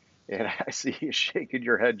 And I see you shaking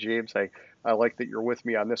your head, James. I like that you're with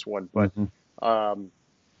me on this one. But,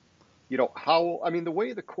 Howell, the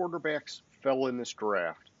way the quarterbacks fell in this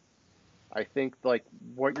draft, I think like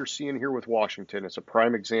what you're seeing here with Washington is a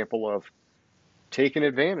prime example of taking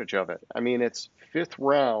advantage of it. I mean, it's 5th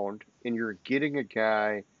round and you're getting a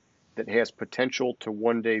guy that has potential to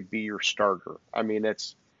one day be your starter. I mean,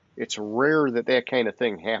 it's rare that kind of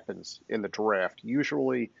thing happens in the draft.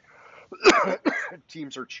 Usually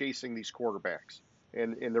teams are chasing these quarterbacks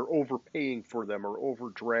and they're overpaying for them or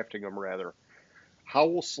overdrafting them rather.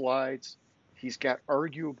 Howell slides. He's got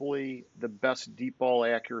arguably the best deep ball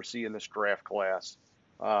accuracy in this draft class.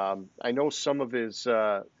 I know some of his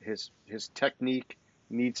technique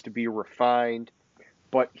needs to be refined,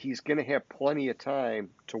 but he's going to have plenty of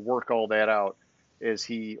time to work all that out as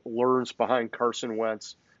he learns behind Carson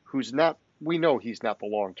Wentz, we know he's not the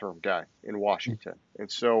long-term guy in Washington.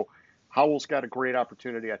 And so Howell's got a great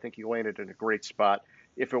opportunity. I think he landed in a great spot.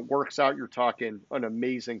 If it works out, you're talking an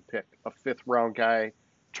amazing pick, a 5th round guy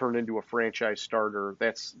turned into a franchise starter.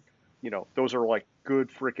 That's, those are like good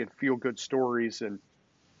freaking feel good stories. And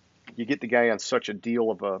you get the guy on such a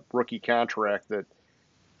deal of a rookie contract that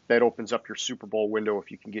opens up your Super Bowl window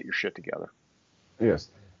if you can get your shit together. Yes.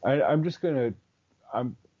 I'm just going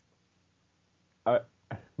to,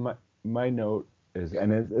 my note is,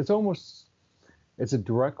 and it's a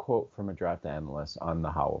direct quote from a draft analyst on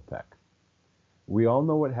the Howell pick. We all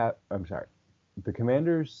know the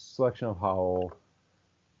Commanders' selection of Howell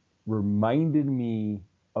reminded me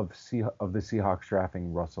of the Seahawks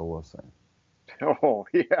drafting Russell Wilson. Oh,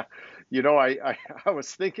 yeah. I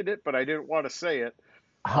was thinking it, but I didn't want to say it.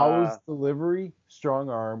 Howell's delivery, strong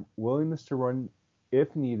arm, willingness to run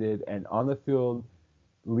if needed, and on the field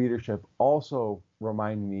leadership also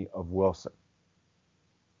remind me of Wilson.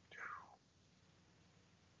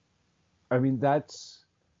 I mean, that's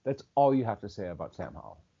all you have to say about Sam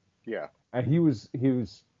Howell. Yeah. And he was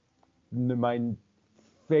my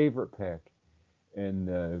favorite pick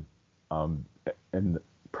in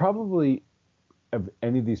probably of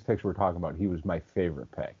any of these picks we're talking about, he was my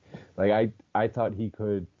favorite pick. Like I thought he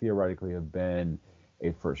could theoretically have been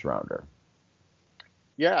a 1st rounder.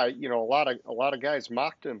 Yeah, a lot of guys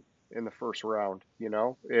mocked him in the 1st round,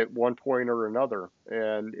 at one point or another.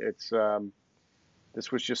 And it's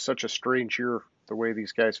this was just such a strange year the way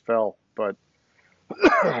these guys fell, but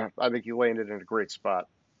I think he landed in a great spot,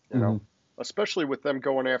 especially with them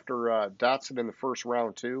going after Dotson in the first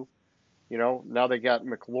round too. Now they got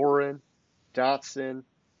McLaurin, Dotson,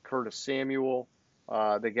 Curtis Samuel.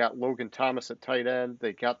 They got Logan Thomas at tight end.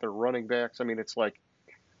 They got their running backs. I mean, it's like,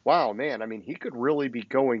 wow, man. I mean, he could really be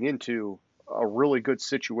going into a really good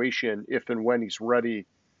situation if and when he's ready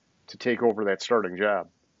to take over that starting job.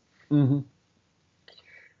 Mm-hmm.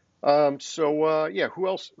 Yeah, who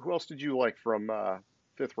else did you like from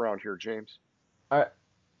fifth round here, James?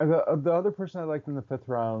 The other person I liked in the fifth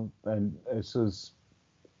round, and this is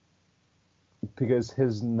because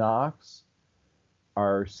his knocks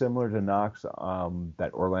are similar to knocks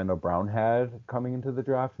that Orlando Brown had coming into the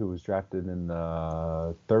draft, who was drafted in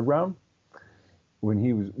the third round when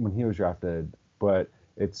he was drafted. But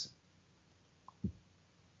it's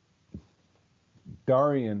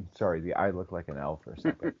Darian. Sorry, the eye looked like an L for a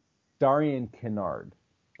second. Darian Kinnard.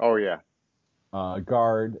 Oh yeah.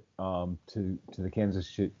 Guard to the Kansas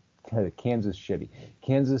City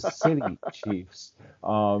Chiefs.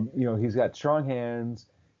 He's got strong hands.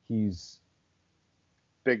 He's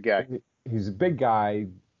big guy. He's a big guy,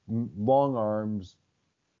 long arms,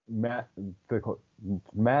 massive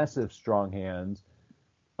strong hands.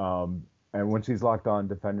 And once he's locked on,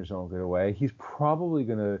 defenders don't get away. He's probably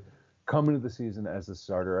going to come into the season as a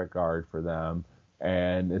starter at guard for them.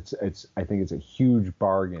 And I think it's a huge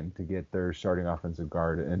bargain to get their starting offensive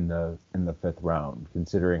guard in the fifth round,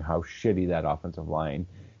 considering how shitty that offensive line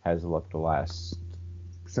has looked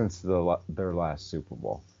since their last Super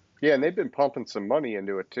Bowl. Yeah, and they've been pumping some money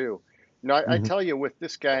into it too. I tell you, with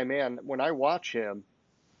this guy, man, when I watch him,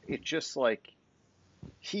 it just like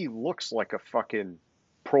he looks like a fucking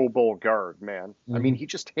Pro Bowl guard, man. Mm-hmm. I mean, he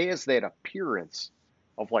just has that appearance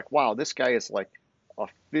of like, wow, this guy is like a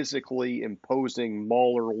physically imposing,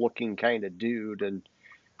 Mauler-looking kind of dude. And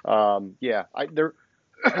I'll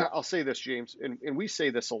say this, James, and we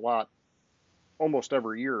say this a lot almost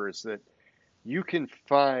every year, is that you can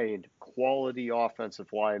find quality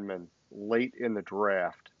offensive linemen late in the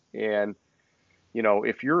draft. And,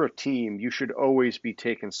 if you're a team, you should always be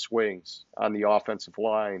taking swings on the offensive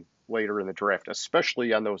line later in the draft,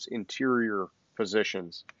 especially on those interior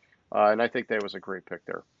positions. And I think that was a great pick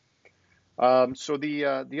there. So the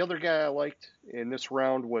other guy I liked in this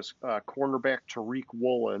round was cornerback Tariq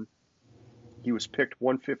Woolen. He was picked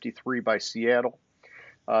 153 by Seattle.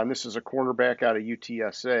 And this is a cornerback out of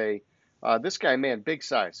UTSA. This guy, man, big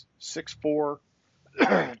size, 6'4",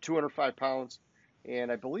 205 pounds.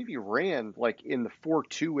 And I believe he ran like in the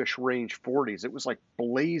 4.2-ish range 40s. It was like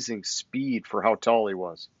blazing speed for how tall he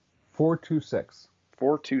was. 4.26.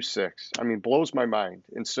 4.26. I mean, blows my mind.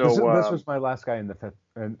 And so this was my last guy in the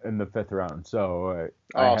fifth round. So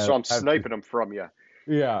so I'm sniping him from you.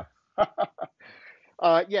 Yeah.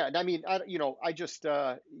 Yeah. I mean, I just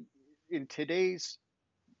in today's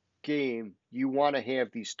game, you want to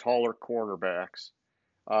have these taller cornerbacks,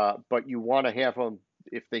 but you want to have them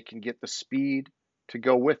if they can get the speed to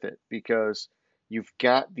go with it, because you've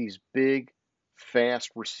got these big, fast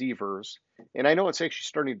receivers. And I know it's actually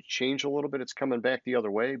starting to change a little bit. It's coming back the other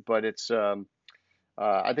way, but it's I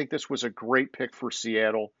think this was a great pick for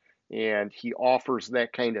Seattle, and he offers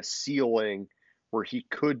that kind of ceiling where he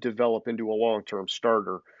could develop into a long-term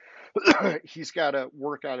starter. He's got to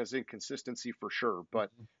work on his inconsistency for sure,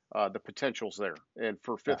 but the potential's there. And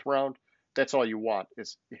for fifth round, that's all you want,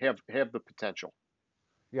 is have the potential.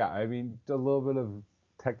 Yeah, I mean, a little bit of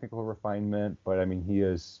technical refinement, but I mean, he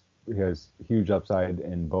has huge upside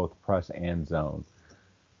in both press and zone.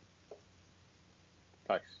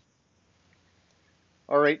 Nice.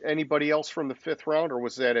 All right. Anybody else from the fifth round, or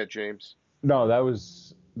was that it, James? No, that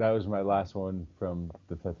was my last one from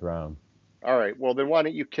the fifth round. All right. Well, then why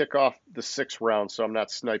don't you kick off the sixth round so I'm not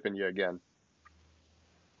sniping you again?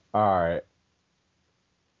 All right.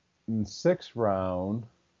 In the sixth round,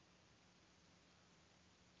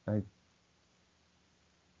 I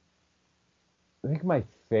think my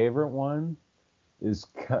favorite one is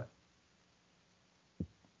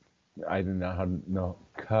I don't know how to know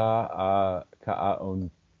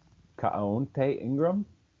Keaontay Ingram.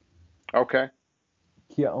 Okay.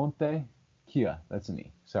 Kia, that's an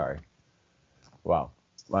E. Sorry. Wow.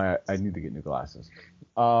 I need to get new glasses.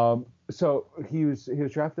 So he was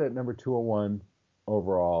drafted at number 201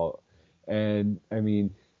 overall, and I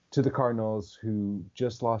mean, to the Cardinals, who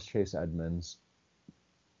just lost Chase Edmonds,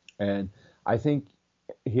 and I think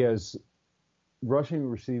he has rushing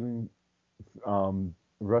receiving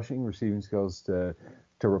skills to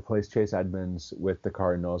replace Chase Edmonds with the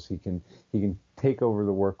Cardinals. He can take over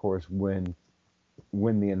the workhorse when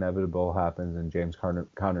the inevitable happens and James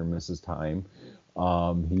Conner misses time.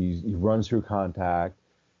 He runs through contact,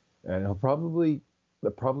 and he'll probably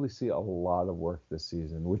they'll probably see a lot of work this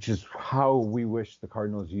season, which is how we wish the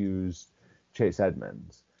Cardinals used Chase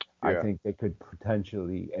Edmonds. I Yeah, think they could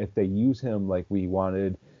potentially, if they use him like we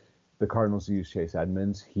wanted the Cardinals to use Chase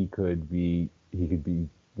Edmonds, he could be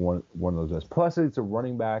one of those guys. Plus, it's a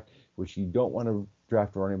running back, which you don't want to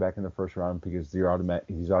draft a running back in the first round because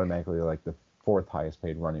he's automatically like the fourth highest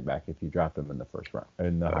paid running back if you draft him in the first round,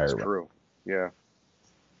 in the that's higher round. true. Yeah.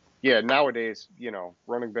 Yeah, nowadays,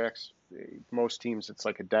 running backs, most teams, it's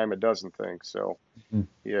like a dime a dozen thing. So, Mhm.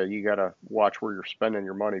 yeah, you got to watch where you're spending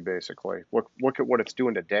your money, basically. Look at what it's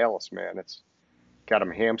doing to Dallas, man. It's got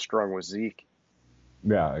him hamstrung with Zeke.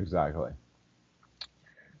 Yeah, exactly.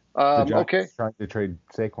 The Okay. Giants trying to trade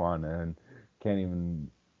Saquon and can't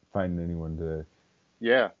even find anyone to.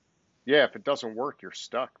 Yeah. Yeah, if it doesn't work, you're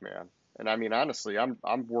stuck, man. And I mean, honestly,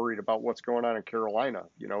 I'm worried about what's going on in Carolina.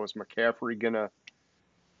 Is McCaffrey gonna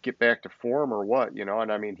get back to form or what?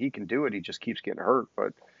 And I mean, he can do it. He just keeps getting hurt.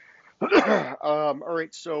 But all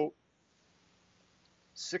right, so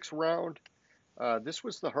sixth round. This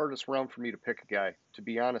was the hardest round for me to pick a guy. To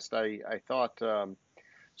be honest, I thought.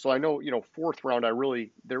 So I know, fourth round. I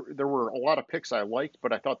really there were a lot of picks I liked,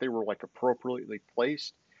 but I thought they were like appropriately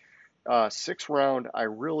placed. Sixth round, I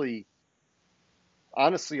really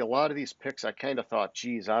honestly, a lot of these picks, I kind of thought,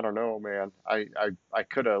 geez, I don't know, man. I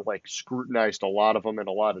could have like scrutinized a lot of them in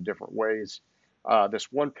a lot of different ways.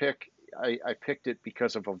 This one pick, I picked it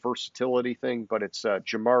because of a versatility thing, but it's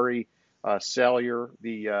Jamari Salyer,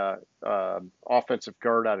 the offensive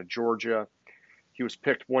guard out of Georgia. He was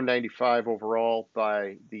picked 195 overall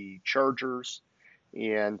by the Chargers,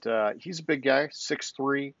 and he's a big guy,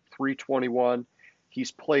 6'3", 321.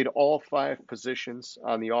 He's played all five positions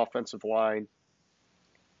on the offensive line,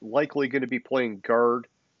 likely going to be playing guard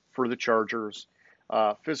for the Chargers.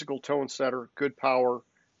 Physical tone setter, good power,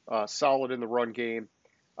 solid in the run game.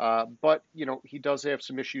 But, he does have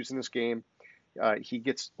some issues in this game. He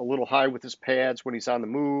gets a little high with his pads when he's on the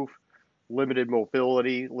move, limited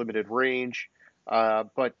mobility, limited range.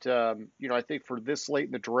 But I think for this late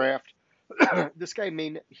in the draft, this guy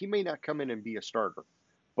may not come in and be a starter,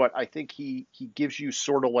 but I think he gives you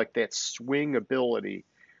sort of like that swing ability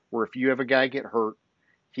where if you have a guy get hurt,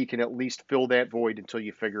 he can at least fill that void until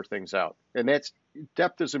you figure things out. And that's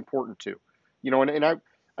depth is important too. And I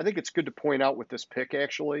think it's good to point out with this pick,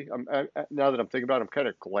 actually, now that I'm thinking about it, I'm kind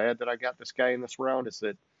of glad that I got this guy in this round, is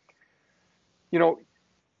that, you know,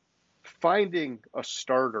 finding a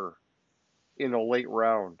starter in a late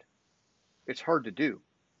round, it's hard to do,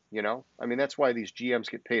 I mean, that's why these GMs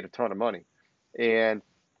get paid a ton of money. And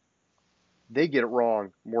they get it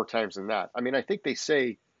wrong more times than not. I mean, I think they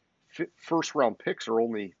say first round picks are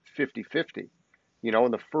only 50-50,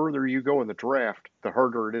 and the further you go in the draft, the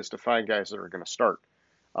harder it is to find guys that are going to start.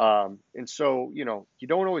 And so, you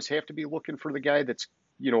don't always have to be looking for the guy that's,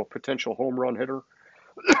 a potential home run hitter.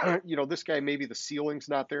 This guy, maybe the ceiling's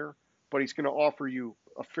not there, but he's going to offer you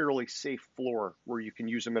a fairly safe floor where you can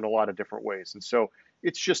use him in a lot of different ways. And so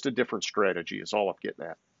it's just a different strategy is all I'm getting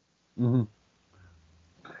at. Mm-hmm.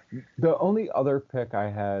 The only other pick I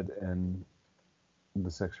had in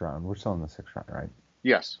the sixth round, we're still in the sixth round, right?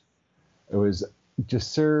 Yes. It was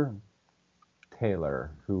Jasir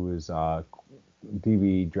Taylor, who was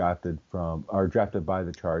DB drafted by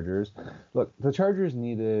the Chargers. Look, the Chargers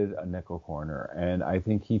needed a nickel corner, and I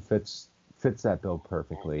think he fits that bill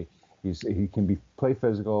perfectly. He can play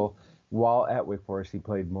physical. While at Wake Forest, he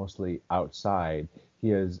played mostly outside. He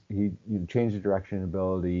changed the direction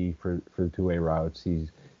ability for the two-way routes.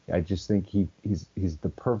 I just think he's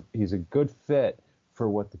a good fit for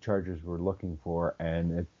what the Chargers were looking for,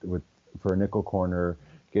 and for a nickel corner,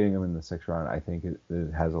 getting him in the sixth round, I think it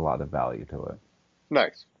has a lot of value to it.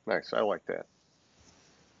 Nice. I like that.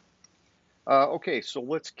 Okay, so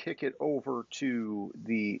let's kick it over to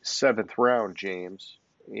the seventh round, James.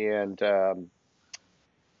 And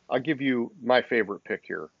I'll give you my favorite pick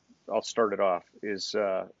here. I'll start it off, is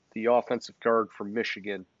the offensive guard from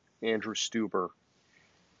Michigan, Andrew Stueber,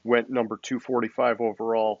 went number 245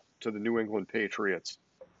 overall to the New England Patriots.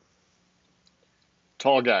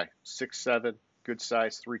 Tall guy, 6'7", good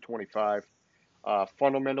size, 325.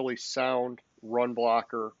 Fundamentally sound run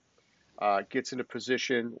blocker, gets into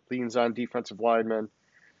position, leans on defensive linemen,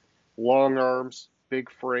 long arms,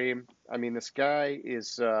 big frame. I mean, this guy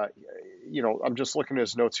is, I'm just looking at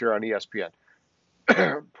his notes here on ESPN.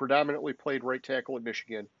 Predominantly played right tackle at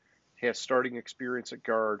Michigan, has starting experience at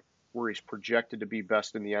guard, where he's projected to be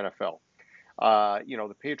best in the NFL.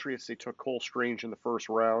 The Patriots, they took Cole Strange in the first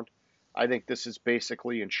round. I think this is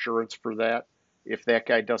basically insurance for that. If that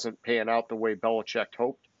guy doesn't pan out the way Belichick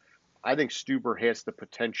hoped, I think Stueber has the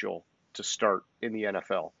potential to start in the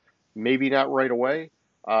NFL. Maybe not right away,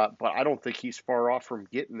 but I don't think he's far off from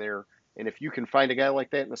getting there. And if you can find a guy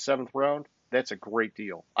like that in the seventh round, that's a great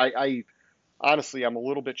deal. I honestly, I'm a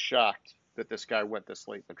little bit shocked that this guy went this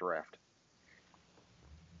late in the draft.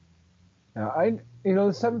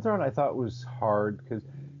 The seventh round I thought was hard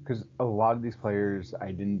because a lot of these players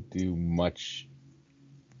I didn't do much,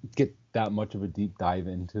 get that much of a deep dive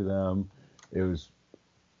into them. It was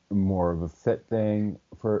more of a fit thing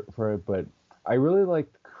for it, but I really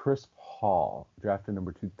liked Chris Paul, drafted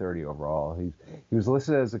number 230 overall. He was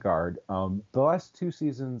listed as a guard. The last 2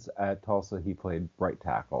 seasons at Tulsa, he played right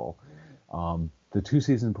tackle. The 2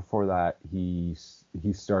 seasons before that, he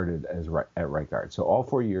started at right guard. So all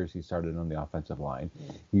 4 years he started on the offensive line.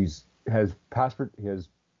 He has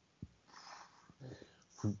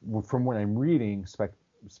from what I'm reading,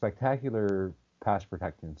 spectacular pass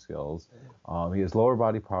protecting skills. He has lower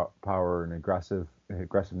body power and aggressive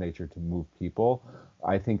nature to move people.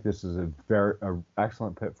 I think this is a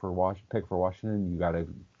excellent pick for Washington. You got a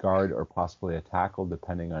guard or possibly a tackle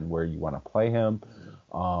depending on where you want to play him,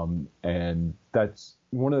 and that's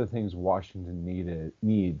one of the things Washington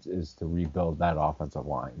needs is to rebuild that offensive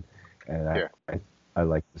line, and I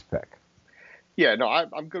like this pick. Yeah, no,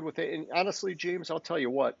 I'm good with it. And honestly, James, I'll tell you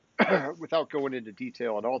what, without going into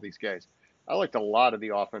detail on all these guys, I liked a lot of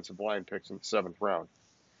the offensive line picks in the seventh round.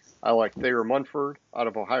 I liked Thayer Munford out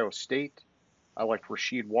of Ohio State. I liked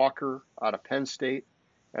Rasheed Walker out of Penn State.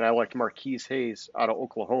 And I liked Marquise Hayes out of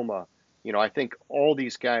Oklahoma. I think all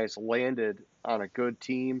these guys landed on a good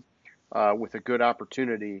team with a good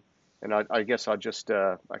opportunity. And I guess I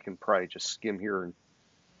can probably just skim here and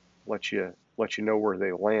let you know where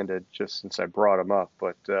they landed just since I brought them up.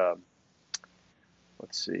 But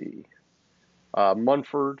let's see.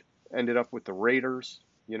 Munford ended up with the Raiders.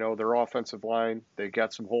 Their offensive line, they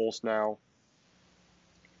got some holes now.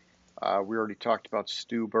 We already talked about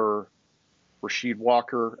Stuber. Rasheed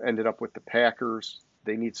Walker ended up with the Packers.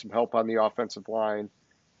 They need some help on the offensive line.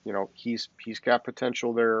 He's got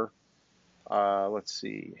potential there. Let's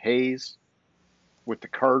see. Hayes with the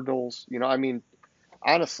Cardinals.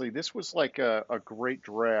 Honestly, this was like a great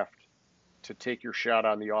draft to take your shot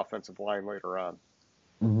on the offensive line later on.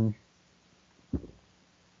 Mm-hmm.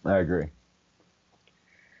 I agree.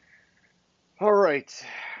 All right.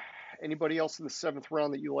 Anybody else in the seventh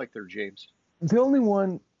round that you like there, James? The only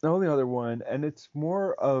other one, and it's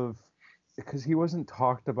more of because he wasn't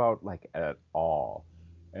talked about like at all,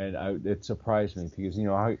 and it surprised me because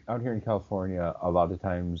out here in California, a lot of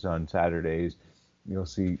times on Saturdays, you'll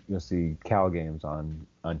see Cal games on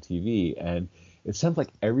TV, and it seems like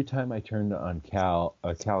every time I turned on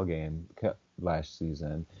a Cal game last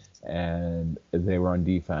season, and they were on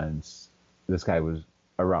defense, this guy was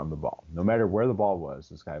around the ball. No matter where the ball was,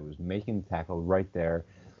 this guy was making the tackle right there,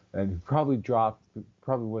 and he probably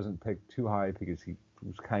wasn't picked too high because he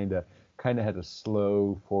was kind of had a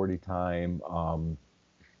slow 40 time.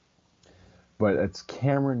 But it's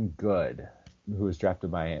Cameron Good, who was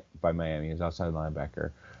drafted by Miami as outside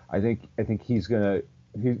linebacker. I think he'll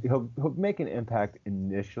make an impact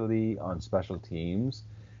initially on special teams,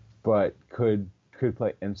 but could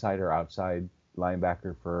play inside or outside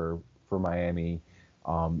linebacker for Miami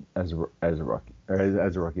as a rookie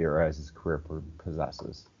or as his career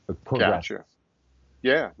progresses. Gotcha.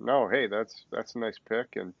 Yeah. No. Hey, that's a nice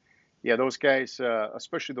pick, and yeah, those guys,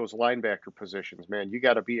 especially those linebacker positions, man, you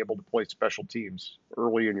got to be able to play special teams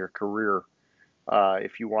early in your career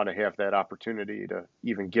if you want to have that opportunity to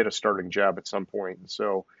even get a starting job at some point. And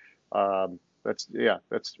so that's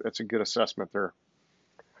a good assessment there.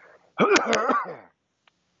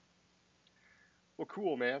 Well,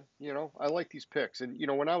 cool, man. I like these picks, and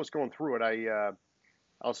when I was going through it, I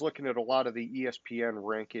was looking at a lot of the ESPN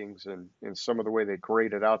rankings and some of the way they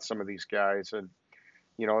graded out some of these guys, and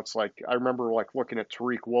it's like I remember like looking at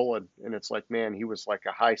Tariq Woolen, and it's like, man, he was like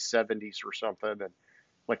a high 70s or something, and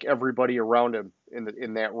like everybody around him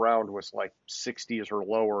in that round was like 60s or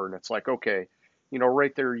lower, and it's like, okay,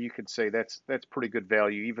 right there you could say that's pretty good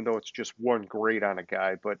value, even though it's just one grade on a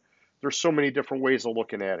guy, but there's so many different ways of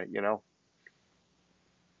looking at it,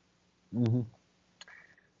 Mm-hmm.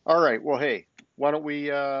 All right, well, hey, why don't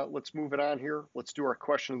we let's move it on here. Let's do our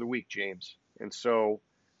question of the week, James. And so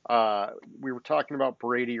we were talking about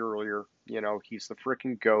Brady earlier. He's the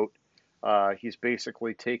freaking GOAT. He's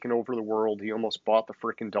basically taken over the world. He almost bought the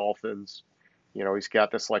freaking Dolphins. He's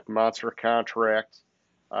got this like monster contract,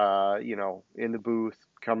 in the booth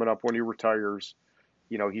coming up when he retires.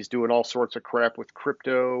 He's doing all sorts of crap with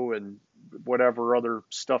crypto and whatever other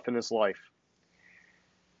stuff in his life.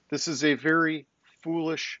 This is a very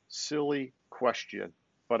foolish, silly question,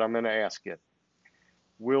 but I'm going to ask it.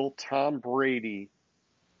 Will Tom Brady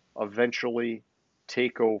eventually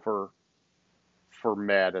take over for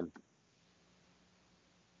Madden,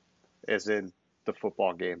 as in the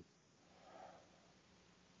football game?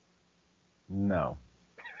 No.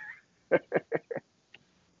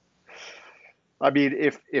 I mean,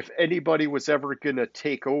 if anybody was ever going to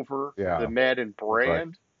take over the Yeah. Madden Right.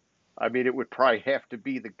 brand, I mean, it would probably have to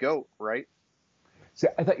be the GOAT, right? See,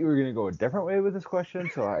 I thought you were going to go a different way with this question,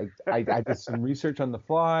 so I did some research on the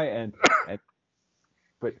fly, and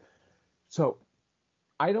but so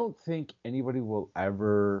I don't think anybody will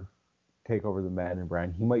ever take over the Madden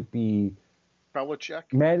brand. He might be Belichick?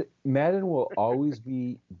 Madden will always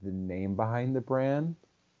be the name behind the brand,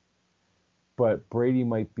 but Brady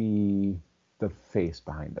might be the face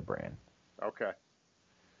behind the brand Okay.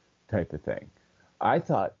 type of thing. I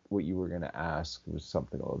thought what you were going to ask was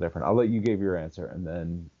something a little different. I'll let you give your answer, and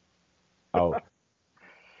then I'll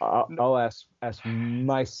No, I'll ask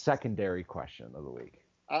my secondary question of the week.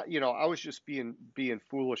 I was just being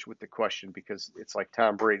foolish with the question because it's like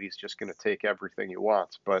Tom Brady's just going to take everything he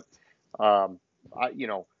wants. But um,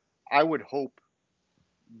 I would hope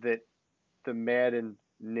that the Madden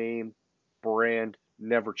name brand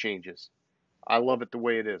never changes. I love it the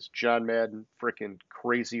way it is. John Madden, freaking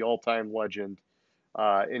crazy all-time legend.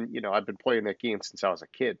 And I've been playing that game since I was a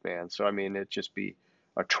kid, man. So I mean, it'd just be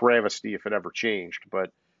a travesty if it ever changed.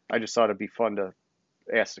 But I just thought it'd be fun to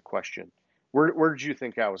ask the question. Where did you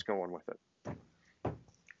think I was going with it?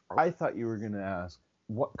 I thought you were going to ask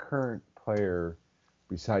what current player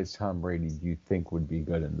besides Tom Brady do you think would be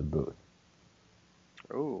good in the booth?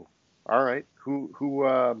 Oh, all right. Who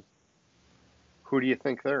do you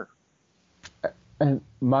think there? And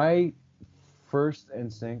my first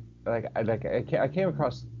instinct, I came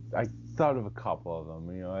across, I thought of a couple of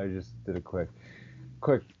them. I just did a quick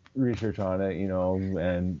research on it.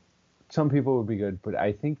 And some people would be good, but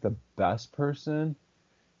I think the best person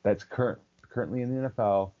that's currently in the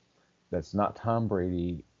NFL that's not Tom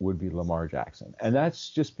Brady would be Lamar Jackson, and that's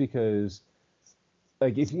just because,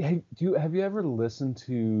 like, if you have you ever listened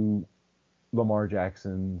to Lamar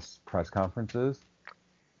Jackson's press conferences?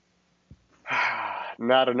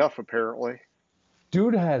 Not enough, apparently.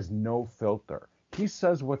 Dude has no filter. He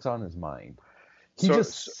says what's on his mind. He So,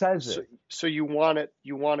 just so, says so, it. so you want it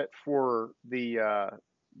for the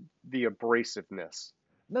abrasiveness.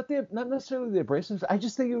 Not necessarily the abrasives. I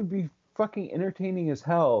just think it would be fucking entertaining as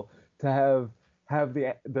hell to have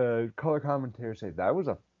the color commentator say that was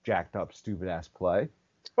a jacked up stupid ass play.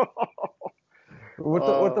 What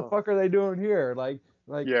the uh, fuck are they doing here? Like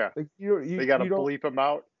yeah, like they got to you don't. bleep him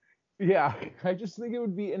out. Yeah, I just think it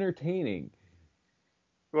would be entertaining.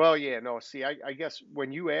 Well, yeah, no. See, I guess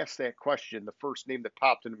when you asked that question, the first name that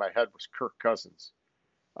popped into my head was Kirk Cousins.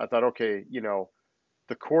 I thought, okay,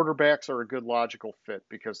 the quarterbacks are a good logical fit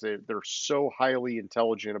because they're so highly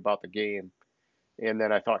intelligent about the game. And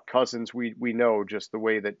then I thought Cousins, we know just the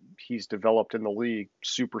way that he's developed in the league,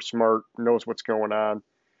 super smart, knows what's going on.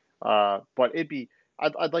 But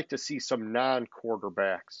I'd like to see some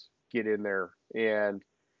non-quarterbacks get in there, and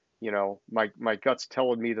my gut's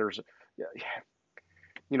telling me this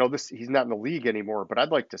he's not in the league anymore, but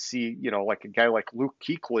I'd like to see like a guy like Luke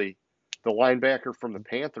Kuechly, the linebacker from the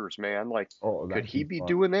Panthers, man. Like, Oh, could that'd he be be fun.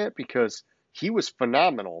 doing that? Because he was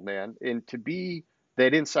phenomenal, man. And to be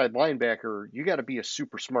that inside linebacker, you got to be a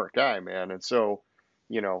super smart guy, man. And so,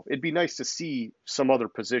 it'd be nice to see some other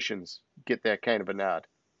positions get that kind of a nod.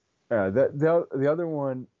 The other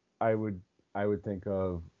one I would I would think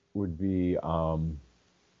of would be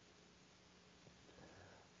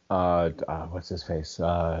what's his face?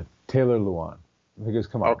 Taylor Lewan. Because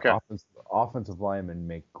come on, Okay. offensive linemen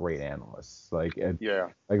make great analysts. Yeah.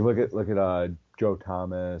 Look at Joe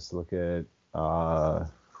Thomas. Look at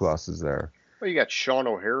who else is there? Well, you got Sean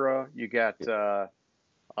O'Hara. You got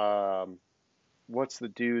um, what's the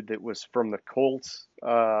dude that was from the Colts?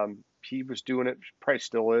 He was doing it, probably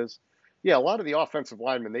still is. Yeah, a lot of the offensive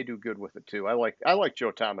linemen they do good with it too. I like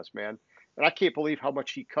Joe Thomas, man, and I can't believe how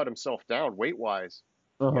much he cut himself down weight wise.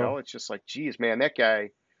 Uh-huh. It's just like, geez, man, that guy.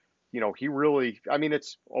 He really. I mean,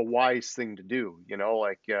 it's a wise thing to do.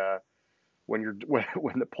 Like when you're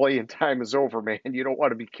when the playing time is over, man, you don't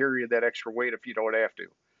want to be carrying that extra weight if you don't have to.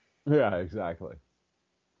 Yeah, exactly.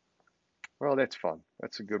 Well, that's fun.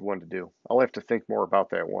 That's a good one to do. I'll have to think more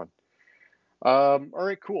about that one. All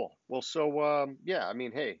right, cool. Well, so yeah, I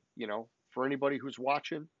mean, hey, for anybody who's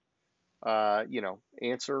watching,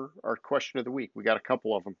 answer our question of the week. We got a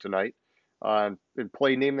couple of them tonight, and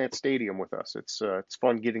play name that stadium with us. It's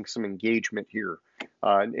fun getting some engagement here.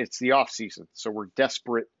 And it's the off season, so we're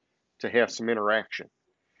desperate to have some interaction.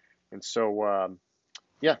 And so,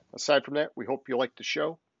 yeah. Aside from that, we hope you liked the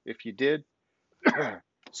show. If you did,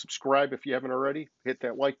 Subscribe if you haven't already. Hit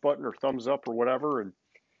that like button or thumbs up or whatever. And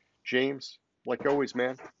James, like always,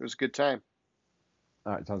 man, it was a good time.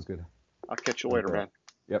 All right, sounds good. I'll catch you later, man.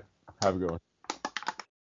 Yep. Have a good one.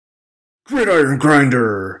 Gridiron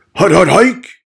Grinder. Hut hut hike.